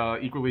play a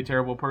equally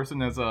terrible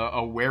person as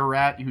a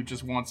were-rat who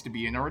just wants to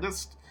be an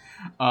artist.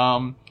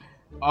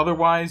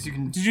 Otherwise, you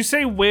can... Did you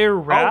say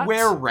were-rat? A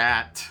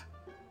were-rat.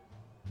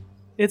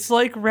 It's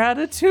like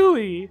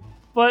Ratatouille,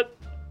 but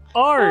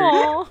art.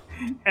 Aww.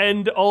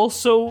 And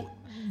also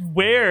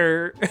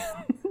where.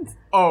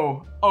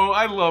 Oh,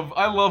 I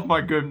love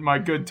my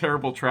good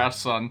terrible trash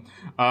son.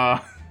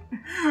 But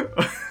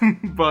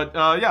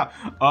yeah.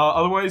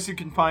 Otherwise, you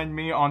can find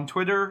me on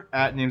Twitter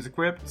at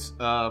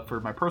NamesEquipped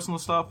for my personal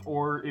stuff,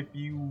 or if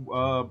you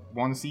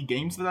want to see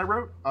games that I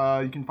wrote,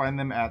 you can find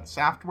them at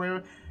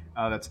Saftware.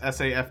 That's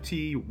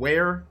SAFT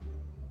where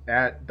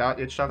at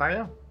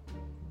 .itch.io.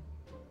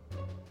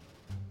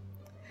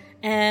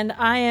 And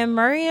I am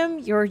Miriam,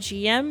 your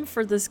GM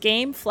for this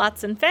game,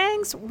 Flats and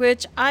Fangs,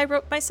 which I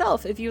wrote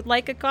myself. If you'd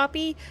like a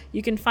copy,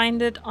 you can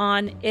find it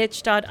on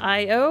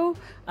itch.io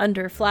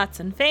under Flats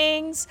and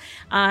Fangs,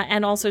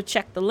 and also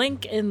check the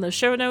link in the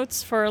show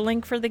notes for a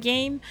link for the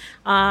game.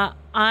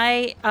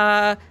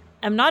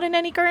 I'm not in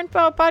any current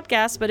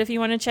podcast, but if you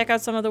want to check out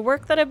some of the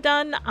work that I've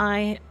done,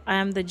 I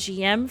am the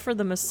GM for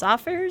the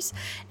Musafirs,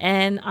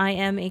 and I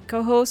am a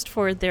co-host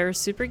for their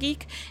Super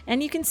Geek,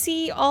 and you can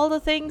see all the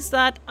things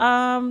that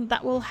that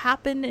will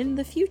happen in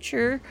the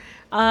future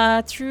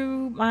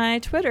through my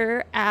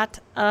Twitter at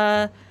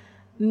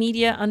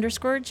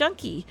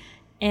media_junkie.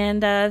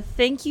 And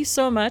thank you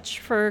so much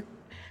for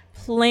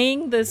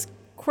playing this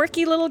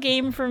quirky little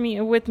game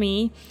with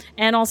me,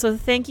 and also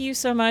thank you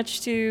so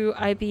much to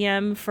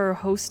IPM for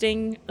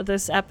hosting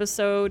this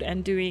episode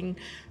and doing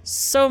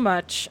so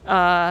much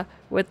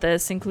with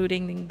this,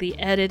 including the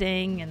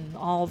editing and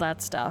all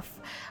that stuff.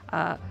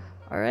 All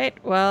right,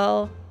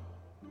 well,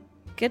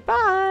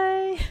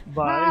 goodbye.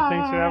 Bye.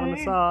 Thanks for having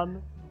us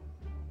on.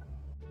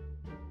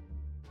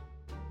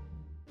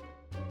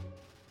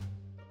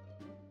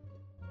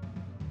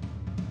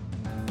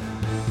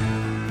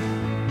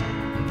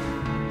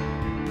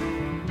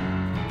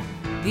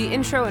 The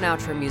intro and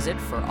outro music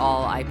for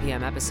all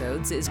IPM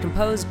episodes is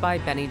composed by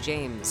Benny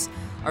James.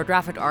 Our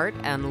graphic art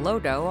and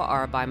logo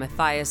are by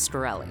Matthias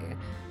Storelli.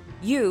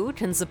 You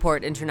can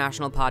support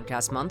International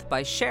Podcast Month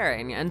by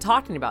sharing and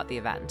talking about the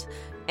event,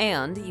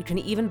 and you can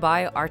even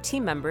buy our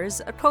team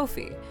members a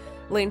Ko-fi.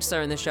 Links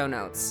are in the show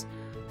notes.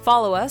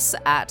 Follow us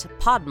at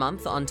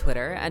Podmonth on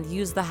Twitter and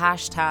use the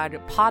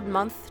hashtag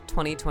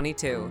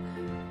PodMonth2022.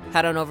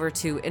 Head on over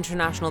to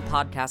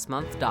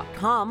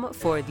internationalpodcastmonth.com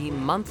for the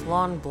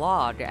month-long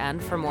blog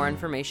and for more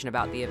information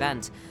about the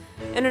event.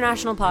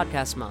 International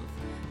Podcast Month,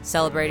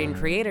 celebrating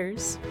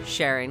creators,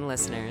 sharing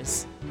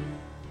listeners.